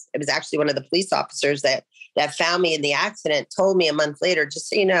less. It was actually one of the police officers that found me in the accident told me a month later, just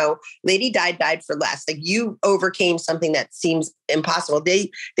so you know, lady died for less. Like, you overcame something that seems impossible.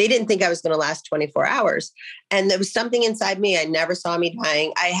 They didn't think I was going to last 24 hours. And there was something inside me. I never saw me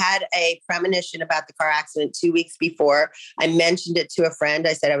dying. I had a premonition about the car accident 2 weeks before. I mentioned it to a friend.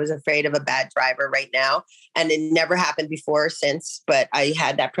 I said I was afraid of a bad driver right now. And it never happened before or since, but I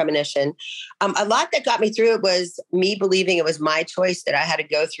had that premonition. A lot that got me through it was me believing it was my choice, that I had to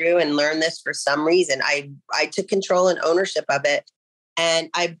go through and learn this for some reason. I took control and ownership of it. And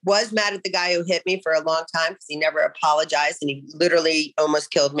I was mad at the guy who hit me for a long time because he never apologized, and he literally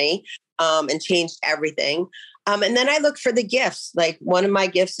almost killed me, and changed everything. And then I looked for the gifts. Like, one of my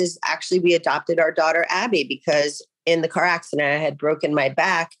gifts is actually we adopted our daughter, Abby, because in the car accident, I had broken my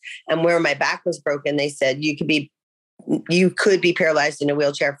back, and where my back was broken, they said you could be paralyzed in a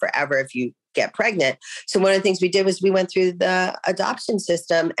wheelchair forever if you get pregnant. So one of the things we did was we went through the adoption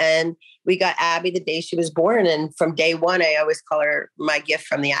system, and we got Abby the day she was born. And from day one, I always call her my gift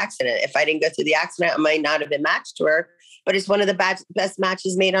from the accident. If I didn't go through the accident, I might not have been matched to her, but it's one of the best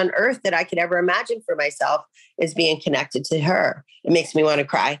matches made on earth that I could ever imagine for myself, is being connected to her. It makes me want to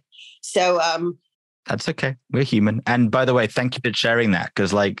cry. So, that's okay. We're human. And by the way, thank you for sharing that.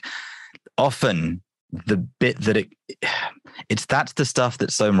 Cause like, often the bit that that's the stuff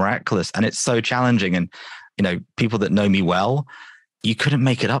that's so miraculous and it's so challenging. And, people that know me well, you couldn't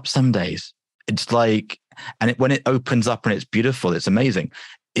make it up some days. It's like, and when it opens up and it's beautiful, it's amazing.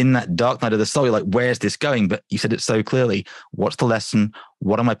 In that dark night of the soul, you're like, where's this going? But you said it so clearly. What's the lesson?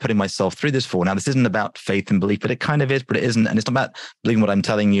 What am I putting myself through this for? Now, this isn't about faith and belief, but it kind of is, but it isn't. And it's not about believing what I'm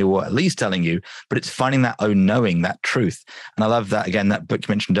telling you or at least telling you, but it's finding that own knowing, that truth. And I love that, again, that book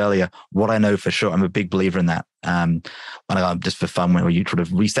you mentioned earlier, What I Know for Sure. I'm a big believer in that. Just for fun, where you sort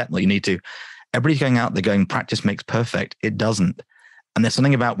of reset what you need to. Everybody's going out there going, practice makes perfect. It doesn't. And there's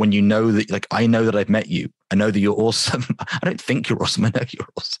something about when you know that, like, I know that I've met you. I know that you're awesome. I don't think you're awesome. I know you're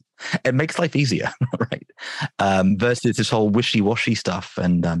awesome. It makes life easier, right? Versus this whole wishy-washy stuff.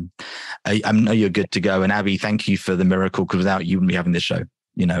 And I know you're good to go. And Abby, thank you for the miracle, because without you, wouldn't be having this show,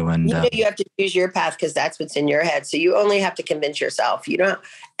 and you have to choose your path, because that's what's in your head. So you only have to convince yourself. You don't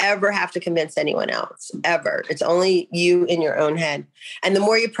ever have to convince anyone else, ever. It's only you in your own head. And the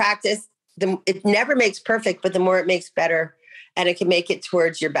more you practice, it never makes perfect, but the more it makes better. And it can make it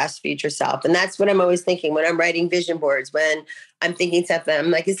towards your best future self. And that's what I'm always thinking when I'm writing vision boards, when I'm thinking something,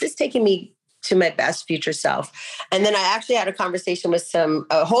 I'm like, is this taking me to my best future self? And then I actually had a conversation with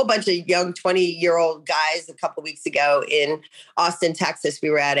a whole bunch of young 20-year-old guys a couple of weeks ago in Austin, Texas. We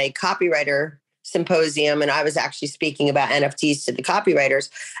were at a copywriter symposium, and I was actually speaking about NFTs to the copywriters.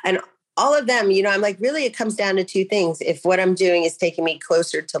 And all of them, I'm like, really, it comes down to two things. If what I'm doing is taking me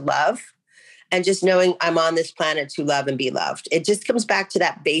closer to love, and just knowing I'm on this planet to love and be loved. It just comes back to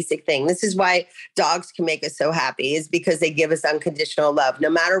that basic thing. This is why dogs can make us so happy, is because they give us unconditional love. No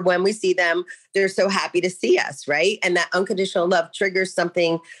matter when we see them, they're so happy to see us, right? And that unconditional love triggers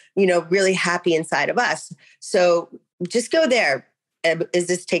something, really happy inside of us. So just go there. Is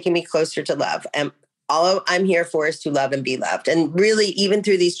this taking me closer to love? And all I'm here for is to love and be loved. And really, even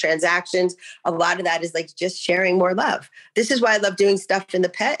through these transactions, a lot of that is like just sharing more love. This is why I love doing stuff in the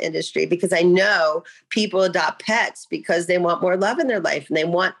pet industry, because I know people adopt pets because they want more love in their life, and they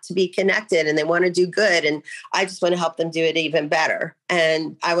want to be connected, and they want to do good. And I just want to help them do it even better.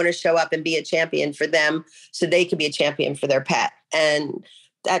 And I want to show up and be a champion for them so they can be a champion for their pet. And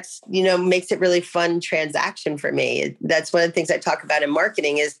that's, makes it really fun transaction for me. That's one of the things I talk about in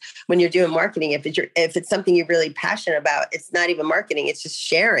marketing, is when you're doing marketing, if it's something you're really passionate about, it's not even marketing, it's just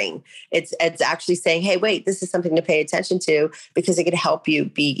sharing. It's actually saying, hey, wait, this is something to pay attention to because it could help you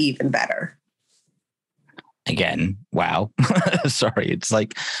be even better. Again, wow. Sorry. It's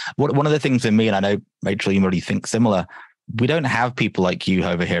like one of the things in me, and I know, Rachel, you already think similar. We don't have people like you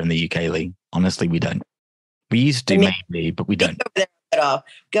over here in the UK, Lee. Honestly, we don't. We used to, maybe, but we don't. At all.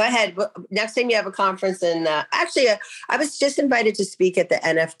 Go ahead. Next time you have a conference, and I was just invited to speak at the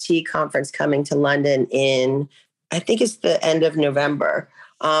NFT conference coming to London in I think it's the end of November.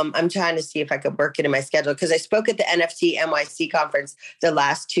 I'm trying to see if I could work it in my schedule because I spoke at the NFT NYC conference the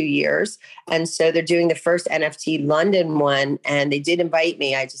last 2 years. And so they're doing the first NFT London one and they did invite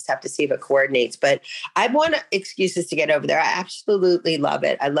me. I just have to see if it coordinates, but I want excuses to get over there. I absolutely love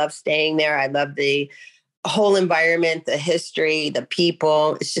it. I love staying there. I love the whole environment, the history, the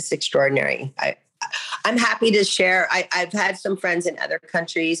people. It's just extraordinary. I'm happy to share. I've had some friends in other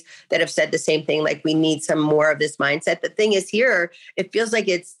countries that have said the same thing, like we need some more of this mindset. The thing is here, it feels like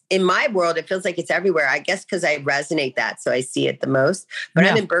it's in my world, it feels like it's everywhere. I guess because I resonate that. So I see it the most. But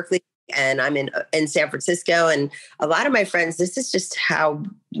I'm in Berkeley and I'm in San Francisco. And a lot of my friends, this is just how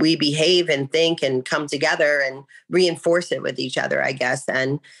we behave and think and come together and reinforce it with each other, I guess.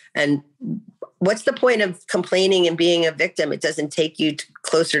 And what's the point of complaining and being a victim? It doesn't take you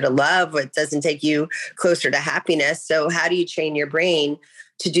closer to love. It doesn't take you closer to happiness. So how do you train your brain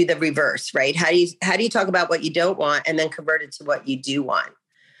to do the reverse, right? How do you talk about what you don't want and then convert it to what you do want?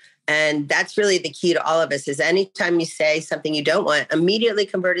 And that's really the key to all of us is anytime you say something you don't want, immediately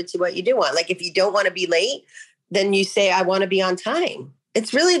convert it to what you do want. Like if you don't want to be late, then you say, I want to be on time.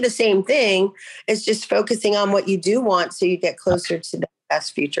 It's really the same thing. It's just focusing on what you do want so you get closer to the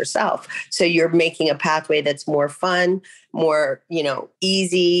best future self. So you're making a pathway that's more fun, more,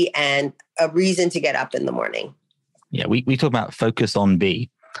 easy and a reason to get up in the morning. Yeah, we talk about focus on B.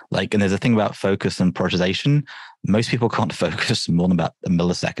 And there's a thing about focus and prioritization. Most people can't focus more than about a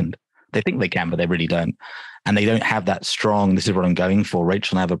millisecond. They think they can, but they really don't. And they don't have that strong, this is what I'm going for.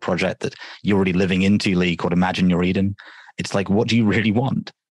 Rachel and I have a project that you're already living into, Lee, called Imagine You're Eden. It's like, what do you really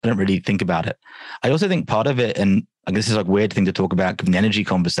want? I don't really think about it. I also think part of it, and this is a weird thing to talk about given the energy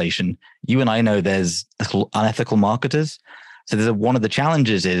conversation, you and I know there's unethical marketers. So one of the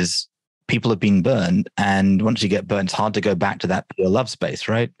challenges is people have been burned. And once you get burned, it's hard to go back to that pure love space,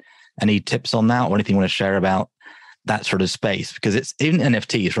 right? Any tips on that or anything you want to share about that sort of space? Because it's even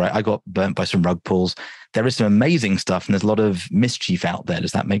NFTs, right? I got burnt by some rug pulls. There is some amazing stuff and there's a lot of mischief out there.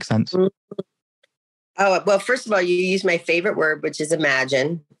 Does that make sense? Oh, well, first of all, you use my favorite word, which is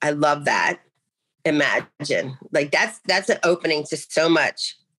imagine. I love that. Imagine. Like that's an opening to so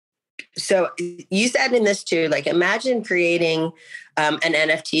much. So you said in this too, like imagine creating an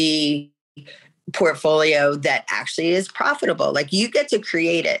NFT portfolio that actually is profitable. Like you get to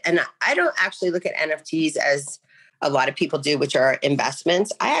create it. And I don't actually look at NFTs as a lot of people do, which are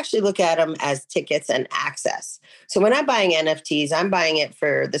investments. I actually look at them as tickets and access. So when I'm buying NFTs, I'm buying it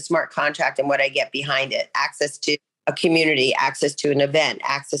for the smart contract and what I get behind it, access to a community, access to an event,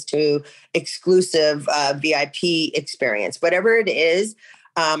 access to exclusive VIP experience, whatever it is.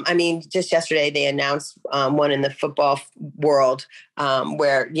 Just yesterday they announced one in the football world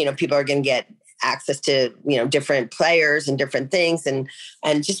where, people are going to get access to, different players and different things and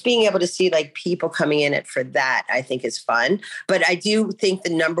just being able to see like people coming in it for that, I think is fun. But I do think the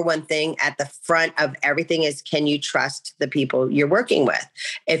number one thing at the front of everything is, can you trust the people you're working with?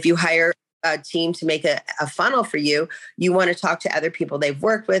 If you hire a team to make a funnel for you, you want to talk to other people they've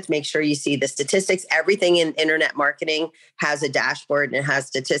worked with, make sure you see the statistics. Everything in internet marketing has a dashboard and it has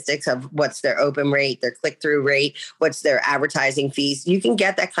statistics of what's their open rate, their click-through rate, what's their advertising fees. You can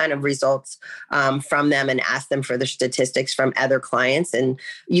get that kind of results from them and ask them for the statistics from other clients. And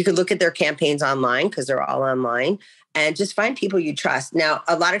you could look at their campaigns online because they're all online. And just find people you trust. Now,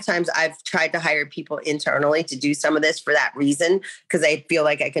 a lot of times I've tried to hire people internally to do some of this for that reason, because I feel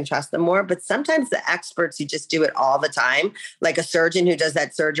like I can trust them more. But sometimes the experts who just do it all the time, like a surgeon who does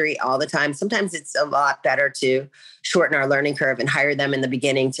that surgery all the time, sometimes it's a lot better to shorten our learning curve and hire them in the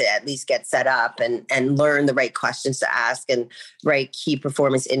beginning to at least get set up and learn the right questions to ask and right key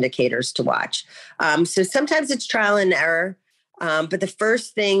performance indicators to watch. So sometimes it's trial and error. But the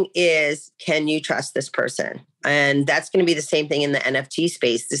first thing is, can you trust this person? And that's going to be the same thing in the NFT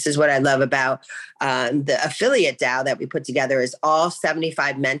space. This is what I love about the affiliate DAO that we put together is all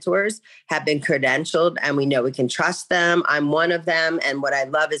 75 mentors have been credentialed and we know we can trust them. I'm one of them. And what I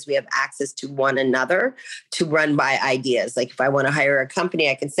love is we have access to one another to run by ideas. Like if I want to hire a company,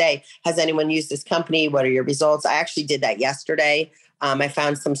 I can say, has anyone used this company? What are your results? I actually did that yesterday. I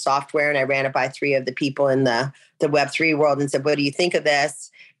found some software and I ran it by 3 of the people in the Web3 world and said, what do you think of this?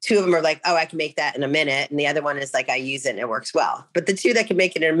 2 of them are like, oh, I can make that in a minute. And the other one is like, I use it and it works well. But the 2 that can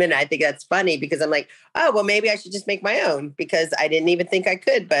make it in a minute, I think that's funny because I'm like, oh, well, maybe I should just make my own because I didn't even think I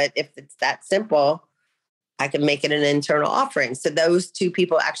could. But if it's that simple, I can make it an internal offering. So those 2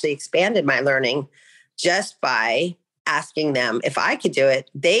 people actually expanded my learning just by asking them if I could do it.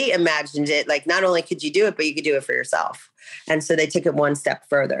 They imagined it like not only could you do it, but you could do it for yourself. And so they took it one step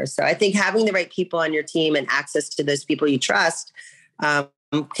further. So I think having the right people on your team and access to those people you trust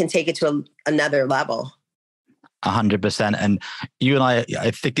can take it to another level. 100%. And you and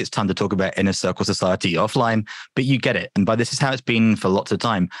I think it's time to talk about inner circle society offline, but you get it. And by this is how it's been for lots of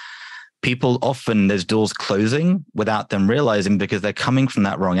time. People often, there's doors closing without them realizing, because they're coming from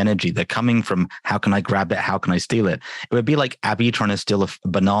that wrong energy. They're coming from, how can I grab it? How can I steal it? It would be like Abby trying to steal a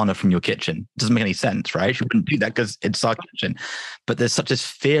banana from your kitchen. It doesn't make any sense, right? She wouldn't do that because it's our kitchen. But there's such this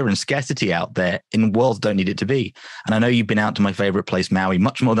fear and scarcity out there in worlds don't need it to be. And I know you've been out to my favorite place, Maui,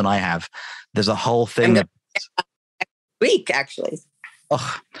 much more than I have. There's a whole thing of week, actually.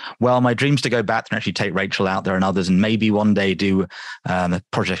 Oh, well, my dream's to go back and actually take Rachel out there and others, and maybe one day do a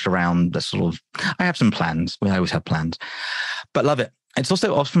project around the sort of, I have some plans. We always have plans, but love it. It's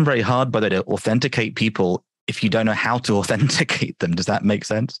also often very hard, by the way, to authenticate people if you don't know how to authenticate them. Does that make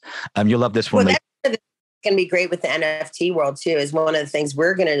sense? You'll love this one. Well, that's going to be great with the NFT world too, is one of the things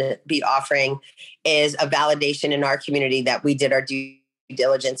we're going to be offering is a validation in our community that we did our due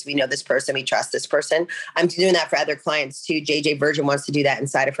diligence. We know this person, we trust this person. I'm doing that for other clients too. JJ Virgin wants to do that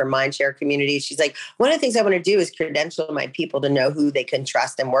inside of her Mindshare community. She's like, one of the things I want to do is credential my people to know who they can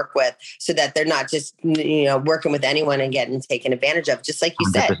trust and work with, so that they're not just, working with anyone and getting taken advantage of. Just like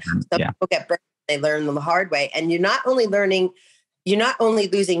you said, some people get burned, they learn them the hard way. And you're not only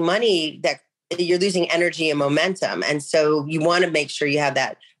losing money, that you're losing energy and momentum. And so you want to make sure you have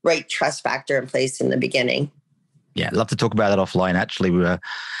that right trust factor in place in the beginning. Yeah, I'd love to talk about that offline. Actually, we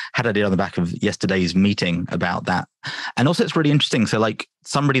had a deal on the back of yesterday's meeting about that. And also it's really interesting. So like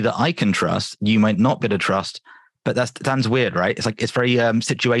somebody that I can trust, you might not be able to trust, but that sounds weird, right? It's like, it's very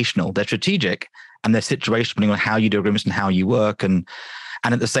situational. They're strategic and they're situational depending on how you do agreements and how you work. And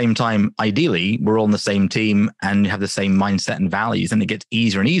at the same time, ideally, we're all on the same team and have the same mindset and values, and it gets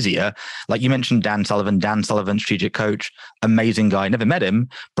easier and easier. Like you mentioned, Dan Sullivan, strategic coach, amazing guy. Never met him,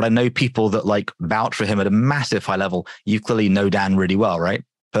 but I know people that like vouch for him at a massive high level. You clearly know Dan really well, right?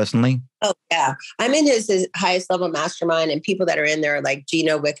 Personally? Oh, yeah. I'm in his highest level mastermind, and people that are in there like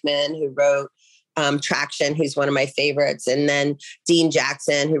Gino Wickman, who wrote Traction, who's one of my favorites. And then Dean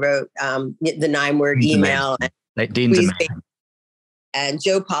Jackson, who wrote the 9-word email. Dean's amazing. And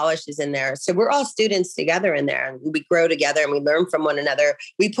Joe Polish is in there. So we're all students together in there, and we grow together and we learn from one another.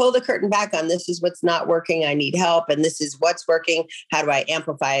 We pull the curtain back on, this is what's not working, I need help. And this is what's working. How do I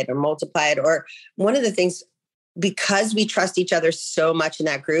amplify it or multiply it? Or one of the things, because we trust each other so much in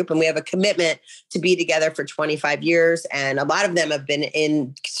that group, and we have a commitment to be together for 25 years. And a lot of them have been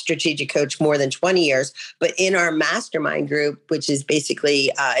in Strategic Coach more than 20 years, but in our mastermind group, which is basically,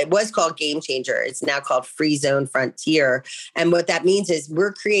 it was called Game Changer. It's now called Free Zone Frontier. And what that means is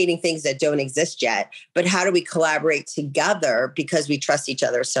we're creating things that don't exist yet, but how do we collaborate together because we trust each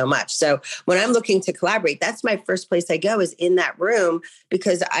other so much? So when I'm looking to collaborate, that's my first place I go, is in that room,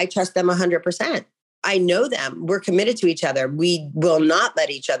 because I trust them 100%. I know them. We're committed to each other. We will not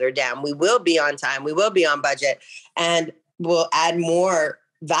let each other down. We will be on time. We will be on budget, and we'll add more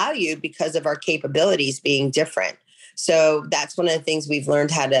value because of our capabilities being different. So that's one of the things we've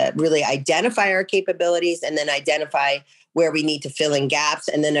learned, how to really identify our capabilities and then identify where we need to fill in gaps.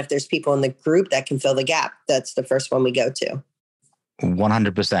 And then if there's people in the group that can fill the gap, that's the first one we go to.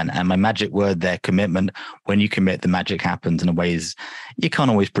 100%. And my magic word there, commitment. When you commit, the magic happens in ways you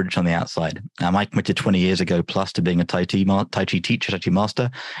can't always predict on the outside. I committed 20 years ago plus to being a Tai Chi teacher, Tai Chi master.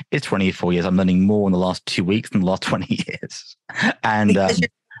 It's 24 years. I'm learning more in the last 2 weeks than the last 20 years. And because you're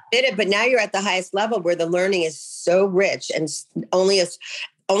committed, but now you're at the highest level where the learning is so rich, and only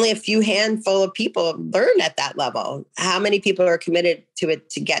a few handful of people learn at that level. How many people are committed to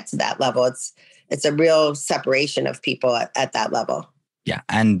it to get to that level? It's a real separation of people at that level. Yeah.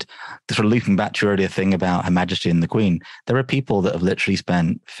 And sort of looping back to your earlier thing about Her Majesty and the Queen, there are people that have literally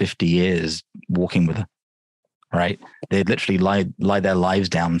spent 50 years walking with her, right? They literally lie their lives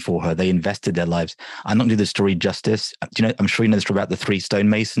down for her. They invested their lives. I'm not going to do the story justice. Do you know, I'm sure you know the story about the 3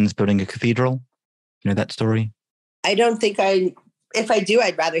 stonemasons building a cathedral. You know that story? I don't think if I do,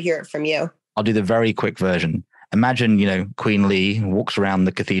 I'd rather hear it from you. I'll do the very quick version. Imagine, Queen Lee walks around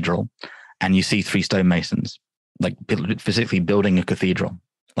the cathedral and you see 3 stonemasons, like physically building a cathedral,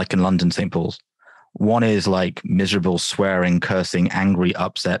 like in London, St. Paul's. One is like miserable, swearing, cursing, angry,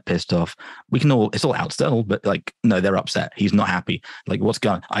 upset, pissed off. It's all external, but like, no, they're upset. He's not happy. Like, what's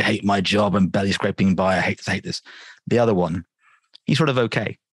going on? I hate my job. I'm belly scraping by. I hate this. The other one, he's sort of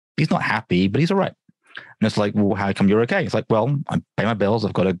okay. He's not happy, but he's all right. And it's like, well, how come you're okay? It's like, well, I pay my bills.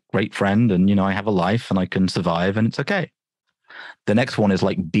 I've got a great friend and, I have a life and I can survive and it's okay. The next one is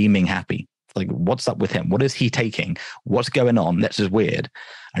like beaming happy. Like, what's up with him? What is he taking? What's going on? That's just weird.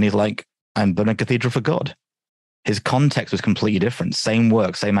 And he's like, I'm building a cathedral for God. His context was completely different. Same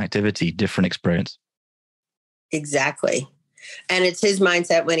work, same activity, different experience. Exactly. And it's his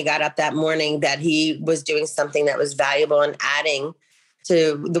mindset when he got up that morning that he was doing something that was valuable and adding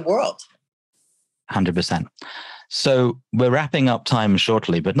to the world. 100%. So we're wrapping up time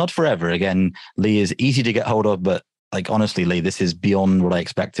shortly, but not forever. Again, Lee is easy to get hold of, but like, honestly, Lee, this is beyond what I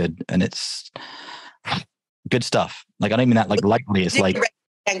expected. And it's good stuff. Like, I don't mean that like lightly. It's like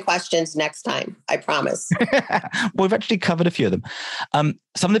 10 questions next time. I promise. Well, we've actually covered a few of them.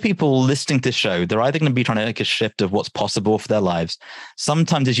 Some of the people listening to this show, they're either going to be trying to make a shift of what's possible for their lives.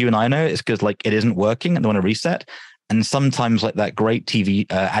 Sometimes, as you and I know, it's because like it isn't working and they want to reset. And sometimes, like that great TV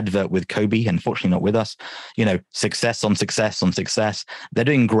advert with Kobe, unfortunately not with us, success on success on success. They're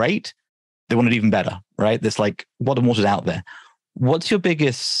doing great. They want it even better, right? There's like what more is out there. What's your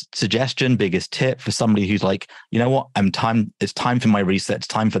biggest suggestion, biggest tip for somebody who's like, you know what, it's time for my reset. It's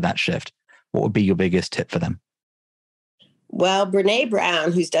time for that shift. What would be your biggest tip for them? Well, Brene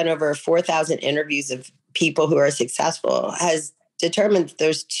Brown, who's done over 4,000 interviews of people who are successful, has determined that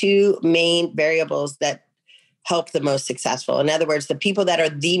there's two main variables that help the most successful. In other words, the people that are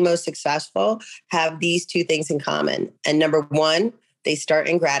the most successful have these two things in common. And number one, they start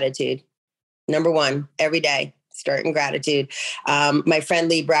in gratitude. Number one, every day, start in gratitude. My friend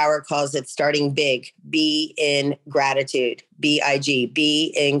Lee Brower calls it starting big. Be in gratitude. B-I-G.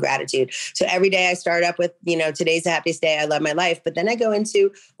 Be in gratitude. So every day I start up with, today's the happiest day. I love my life. But then I go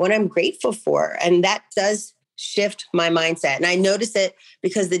into what I'm grateful for. And that does shift my mindset. And I notice it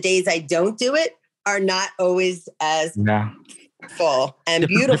because the days I don't do it are not always as full and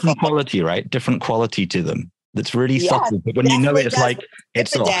beautiful. Different quality, right? Different quality to them. That's really subtle. But when you know it, it's like,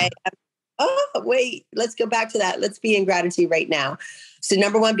 it's off. Oh, wait, let's go back to that. Let's be in gratitude right now. So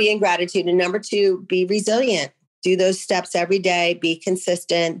number one, be in gratitude. And number two, be resilient. Do those steps every day. Be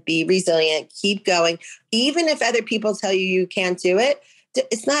consistent, be resilient, keep going. Even if other people tell you can't do it,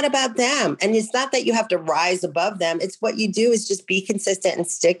 it's not about them. And it's not that you have to rise above them. It's what you do is just be consistent and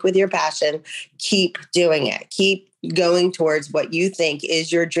stick with your passion. Keep doing it. Keep going towards what you think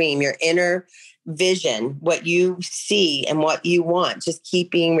is your dream, your inner vision, what you see and what you want. Just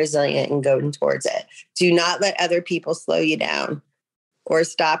keep being resilient and going towards it. Do not let other people slow you down or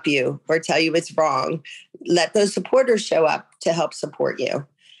stop you or tell you it's wrong. Let those supporters show up to help support you.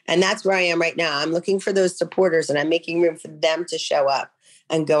 And that's where I am right now. I'm looking for those supporters and I'm making room for them to show up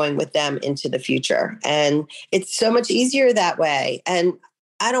and going with them into the future. And it's so much easier that way. And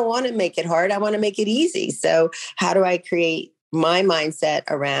I don't want to make it hard. I want to make it easy. So how do I create my mindset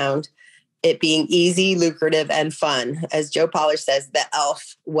around it being easy, lucrative, and fun? As Joe Polish says, the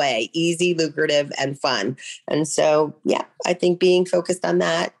ELF way, easy, lucrative, and fun. And so, I think being focused on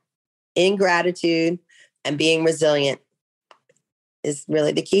that in gratitude and being resilient is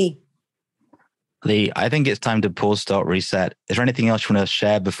really the key. Lee, I think it's time to pause, start, reset. Is there anything else you want to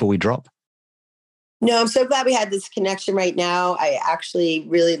share before we drop? No, I'm so glad we had this connection right now. I actually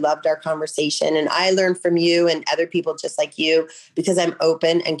really loved our conversation and I learned from you and other people just like you because I'm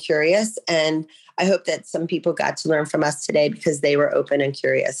open and curious. And I hope that some people got to learn from us today because they were open and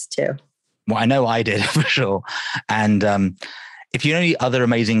curious too. Well, I know I did for sure. And if you know any other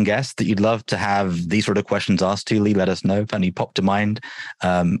amazing guests that you'd love to have these sort of questions asked to, Lee, let us know. If any pop to mind,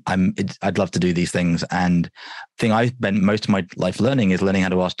 I'd love to do these things. And the thing I've spent most of my life learning is learning how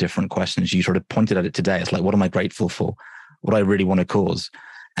to ask different questions. You sort of pointed at it today. It's like, what am I grateful for? What do I really want to cause?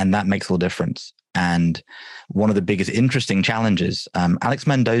 And that makes all the difference. And one of the biggest interesting challenges, Alex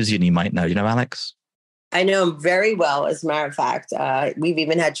Mandozian, you might know. You know Alex? I know him very well. As a matter of fact, we've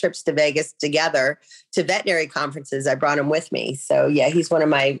even had trips to Vegas together to veterinary conferences. I brought him with me. So he's one of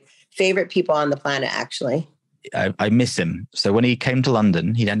my favorite people on the planet, actually. I miss him. So when he came to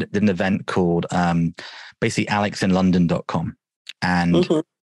London, he did an event called basically alexinlondon.com. And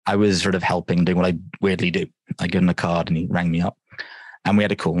I was sort of helping, doing what I weirdly do. I give him a card and he rang me up and we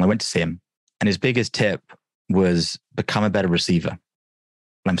had a call and I went to see him. And his biggest tip was become a better receiver.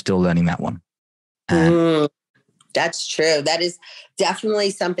 I'm still learning that one. That's true. That is definitely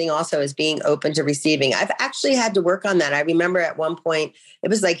something also is being open to receiving. I've actually had to work on that. I remember at one point, it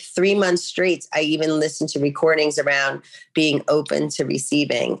was like 3 months straight. I even listened to recordings around being open to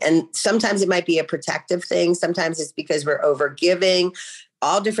receiving. And sometimes it might be a protective thing. Sometimes it's because we're over giving,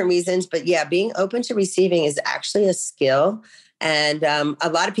 all different reasons. But being open to receiving is actually a skill. And a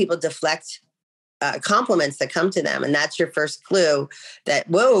lot of people deflect compliments that come to them. And that's your first clue that,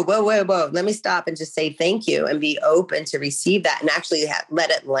 whoa, let me stop and just say thank you and be open to receive that and actually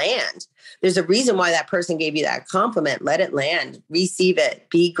let it land. There's a reason why that person gave you that compliment. Let it land, receive it,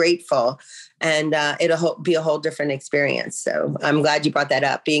 be grateful, and it'll be a whole different experience. So I'm glad you brought that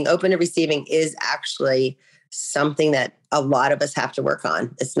up. Being open to receiving is actually something that a lot of us have to work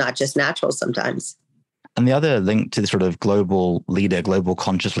on. It's not just natural sometimes. And the other link to the sort of global leader, global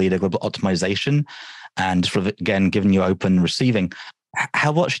conscious leader, global optimization, and sort of, again, giving you open receiving.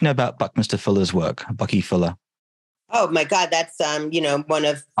 What should you know about Buckminster Fuller's work, Bucky Fuller? Oh my God, that's one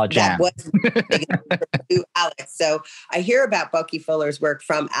of Our that jam. was to Alex. So I hear about Bucky Fuller's work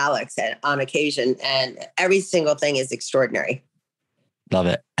from Alex on occasion, and every single thing is extraordinary. Love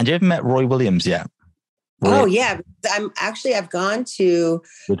it. And you ever met Roy Williams yet? Oh yeah, I've gone to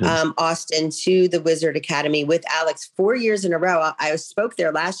Austin to the Wizard Academy with Alex 4 years in a row. I spoke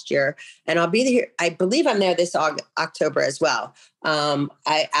there last year, and I'll be there. I believe I'm there this October as well.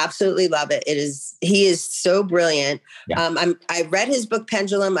 I absolutely love it. He is so brilliant. Yeah. I read his book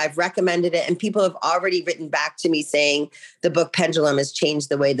Pendulum. I've recommended it, and people have already written back to me saying the book Pendulum has changed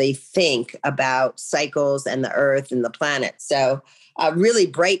the way they think about cycles and the Earth and the planet. So really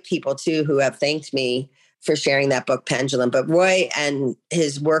bright people too who have thanked me for sharing that book Pendulum. But Roy and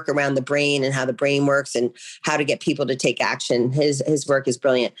his work around the brain and how the brain works and how to get people to take action, his work is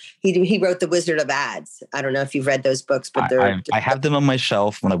brilliant. He wrote The Wizard of Ads. I don't know if you've read those books, but I have them on my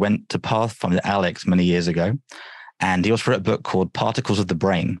shelf when I went to Pathfind with Alex many years ago. And he also wrote a book called Particles of the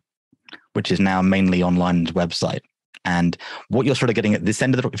Brain, which is now mainly online on his website. And what you're sort of getting at this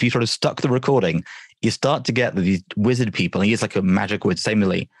end of if you sort of stuck the recording, you start to get these wizard people. And he is like a magic word, same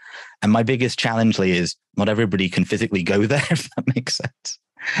Lee. And my biggest challenge, Lee, is not everybody can physically go there, if that makes sense.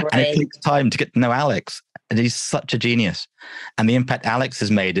 Right. And it takes time to get to know Alex. And he's such a genius. And the impact Alex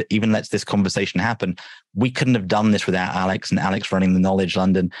has made even lets this conversation happen. We couldn't have done this without Alex and Alex running the Knowledge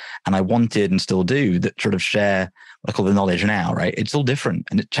London. And I wanted and still do that sort of share what I call the knowledge now, right? It's all different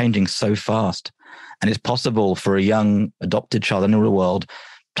and it's changing so fast. And it's possible for a young adopted child in the real world,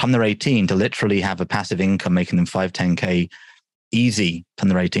 time they're 18, to literally have a passive income making them 5, 10K easy from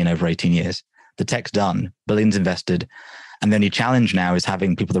they're 18 over 18 years. The tech's done, billions invested. And then your challenge now is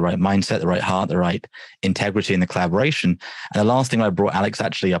having people the right mindset, the right heart, the right integrity and the collaboration. And the last thing I brought Alex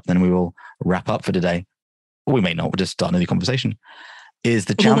actually up, then we will wrap up for today. Or we may not, we'll just start another conversation, is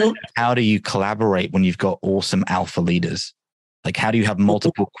the challenge. How do you collaborate when you've got awesome alpha leaders? Like, how do you have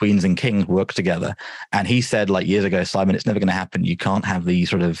multiple queens and kings work together? And he said, like years ago, Simon, it's never going to happen. You can't have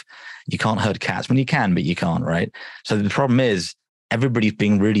these you can't herd cats. When you can, but you can't, right? So the problem is everybody's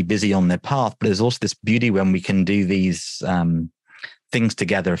being really busy on their path, but there's also this beauty when we can do these things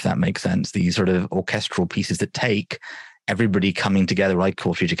together, if that makes sense. These sort of orchestral pieces that take everybody coming together, I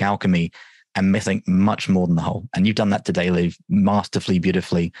call strategic alchemy, and missing much more than the whole. And you've done that today, Lee, masterfully,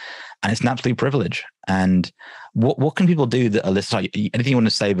 beautifully. And it's an absolute privilege. And what can people do that are listening? Anything you want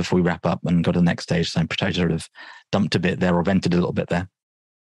to say before we wrap up and go to the next stage? So I'm pretending sort of dumped a bit there or vented a little bit there.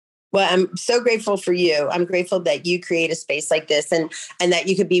 Well, I'm so grateful for you. I'm grateful that you create a space like this and that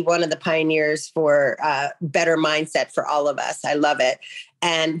you could be one of the pioneers for better mindset for all of us. I love it.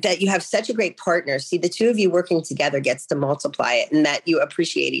 And that you have such a great partner. See, the two of you working together gets to multiply it, and that you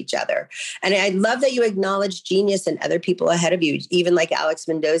appreciate each other. And I love that you acknowledge genius and other people ahead of you, even like Alex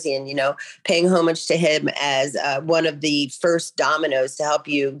Mendosian, paying homage to him as one of the first dominoes to help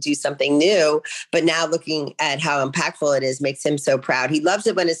you do something new. But now looking at how impactful it is makes him so proud. He loves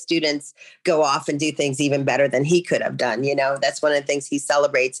it when his students go off and do things even better than he could have done. That's one of the things he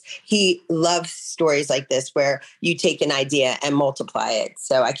celebrates. He loves stories like this where you take an idea and multiply it.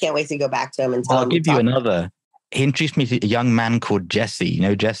 So I can't wait to go back to him and tell him. I'll give you another. He introduced me to a young man called Jesse. You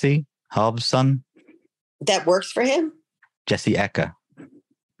know Jesse, Harv's son? That works for him? Jesse Ecker.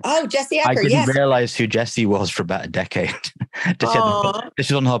 Oh, Jesse Ecker, I didn't realize who Jesse was for about a decade. This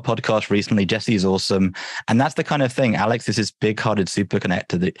is on her podcast recently. Jesse is awesome. And that's the kind of thing. Alex is this big-hearted super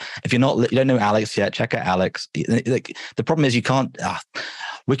connector that if you don't know Alex yet, check out Alex. Like, the problem is you can't,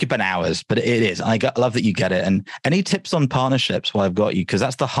 we could spend hours, but it is. I love that you get it. And any tips on partnerships while I've got you? Because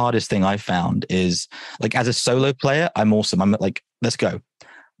that's the hardest thing I found is, like, as a solo player, I'm awesome. I'm like, let's go.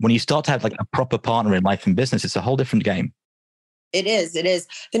 When you start to have like a proper partner in life and business, it's a whole different game. It is.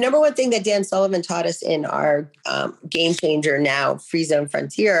 The number one thing that Dan Sullivan taught us in our Game Changer Now Free Zone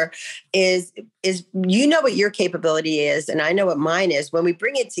Frontier is what your capability is, and I know what mine is. When we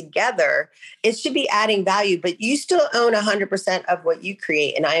bring it together, it should be adding value, but you still own 100% of what you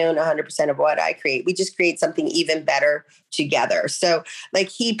create, and I own 100% of what I create. We just create something even better together. So, like,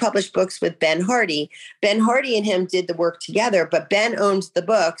 he published books with Ben Hardy. Ben Hardy and him did the work together, but Ben owns the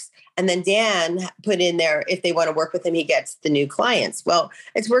books. And then Dan put in there, if they want to work with him, he gets the new clients. Well,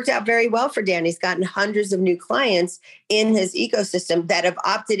 it's worked out very well for Dan. He's gotten hundreds of new clients in his ecosystem that have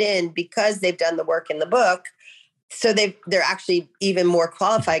opted in because they've done the work in the book. So they're actually even more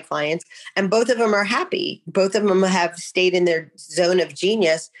qualified clients. And both of them are happy. Both of them have stayed in their zone of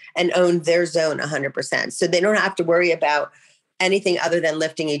genius and owned their zone 100%. So they don't have to worry about anything other than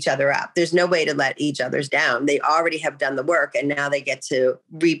lifting each other up. There's no way to let each other's down. They already have done the work and now they get to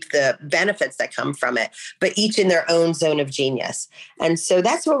reap the benefits that come from it, but each in their own zone of genius. And so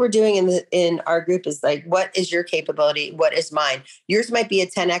that's what we're doing in our group is like, what is your capability? What is mine? Yours might be a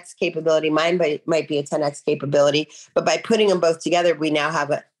 10x capability. Mine might be a 10x capability, but by putting them both together, we now have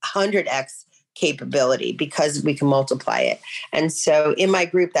a 100x capability because we can multiply it. And so in my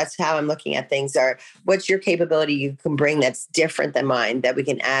group, that's how I'm looking at things are what's your capability you can bring that's different than mine that we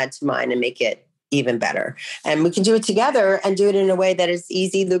can add to mine and make it even better. And we can do it together and do it in a way that is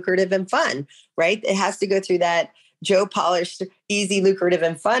easy, lucrative, and fun, right? It has to go through that Joe polished, easy, lucrative,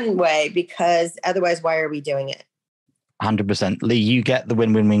 and fun way because otherwise, why are we doing it? 100%. Lee, you get the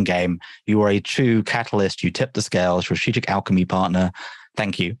win-win-win game. You are a true catalyst. You tip the scales, strategic alchemy partner.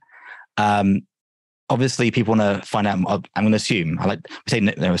 Thank you. Obviously, people want to find out. I'm going to assume. I like to say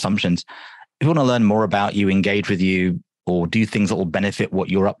no assumptions. If you want to learn more about you, engage with you, or do things that will benefit what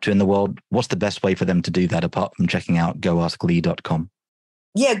you're up to in the world, what's the best way for them to do that apart from checking out goasklee.com?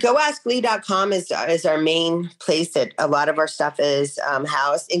 Yeah, goasklee.com is our main place that a lot of our stuff is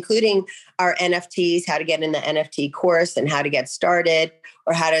housed, including our NFTs, how to get in the NFT course and how to get started,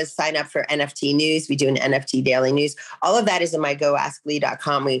 or how to sign up for NFT news. We do an NFT daily news. All of that is in my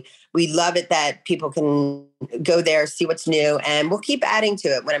goasklee.com. We love it that people can go there, see what's new, and we'll keep adding to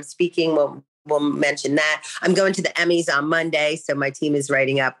it. When I'm speaking, we'll mention that. I'm going to the Emmys on Monday, so my team is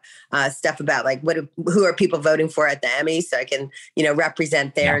writing up stuff about like who are people voting for at the Emmys, so I can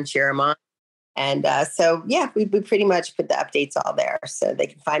represent there and cheer them on. And so we pretty much put the updates all there, so they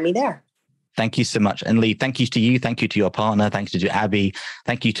can find me there. Thank you so much. And Lee, thank you to you. Thank you to your partner. Thank you to Abby.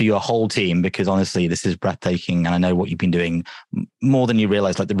 Thank you to your whole team, because honestly, this is breathtaking. And I know what you've been doing more than you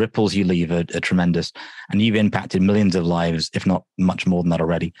realize. Like the ripples you leave are tremendous. And you've impacted millions of lives, if not much more than that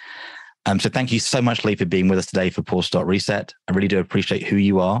already. So thank you so much, Lee, for being with us today for Pause Stop Reset. I really do appreciate who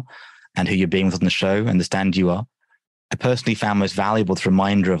you are and who you're being with on the show and the stand you are. I personally found most valuable the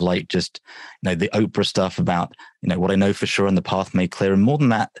reminder of like just, the Oprah stuff about, what I know for sure and the path made clear. And more than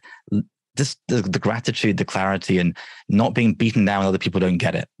that, just the gratitude, the clarity, and not being beaten down when other people don't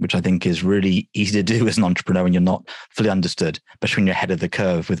get it, which I think is really easy to do as an entrepreneur when you're not fully understood, especially when you're ahead of the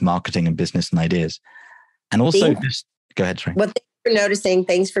curve with marketing and business and ideas. And also just go ahead, sorry. Well, thanks for noticing.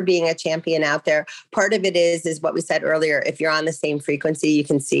 Thanks for being a champion out there. Part of it is what we said earlier. If you're on the same frequency, you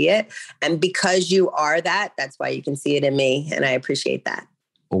can see it. And because you are that's why you can see it in me. And I appreciate that.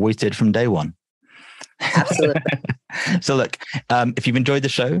 Always did from day one. Absolutely. So look, if you've enjoyed the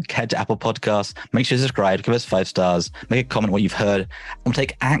show, head to Apple Podcasts, make sure to subscribe, give us 5 stars, make a comment what you've heard, and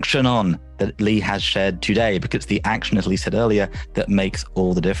take action on that Lee has shared today, because it's the action, as Lee said earlier, that makes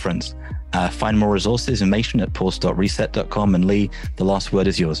all the difference. Find more resources, information at pause.reset.com. And Lee, the last word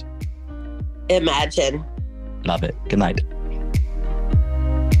is yours. Imagine. Love it. Good night.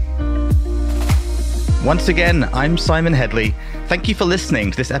 Once again, I'm Simon Headley. Thank you for listening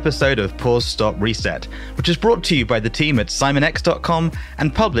to this episode of Pause Stop Reset, which is brought to you by the team at simonx.com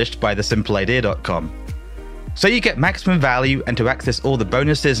and published by thesimpleidea.com. So you get maximum value and to access all the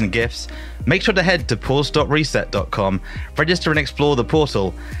bonuses and gifts, make sure to head to pause.reset.com, register and explore the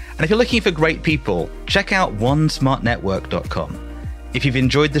portal. And if you're looking for great people, check out onesmartnetwork.com. If you've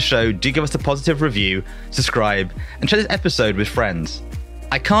enjoyed the show, do give us a positive review, subscribe, and share this episode with friends.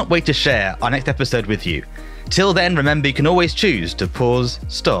 I can't wait to share our next episode with you. Till then, remember you can always choose to pause,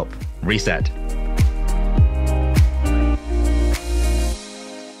 stop, reset.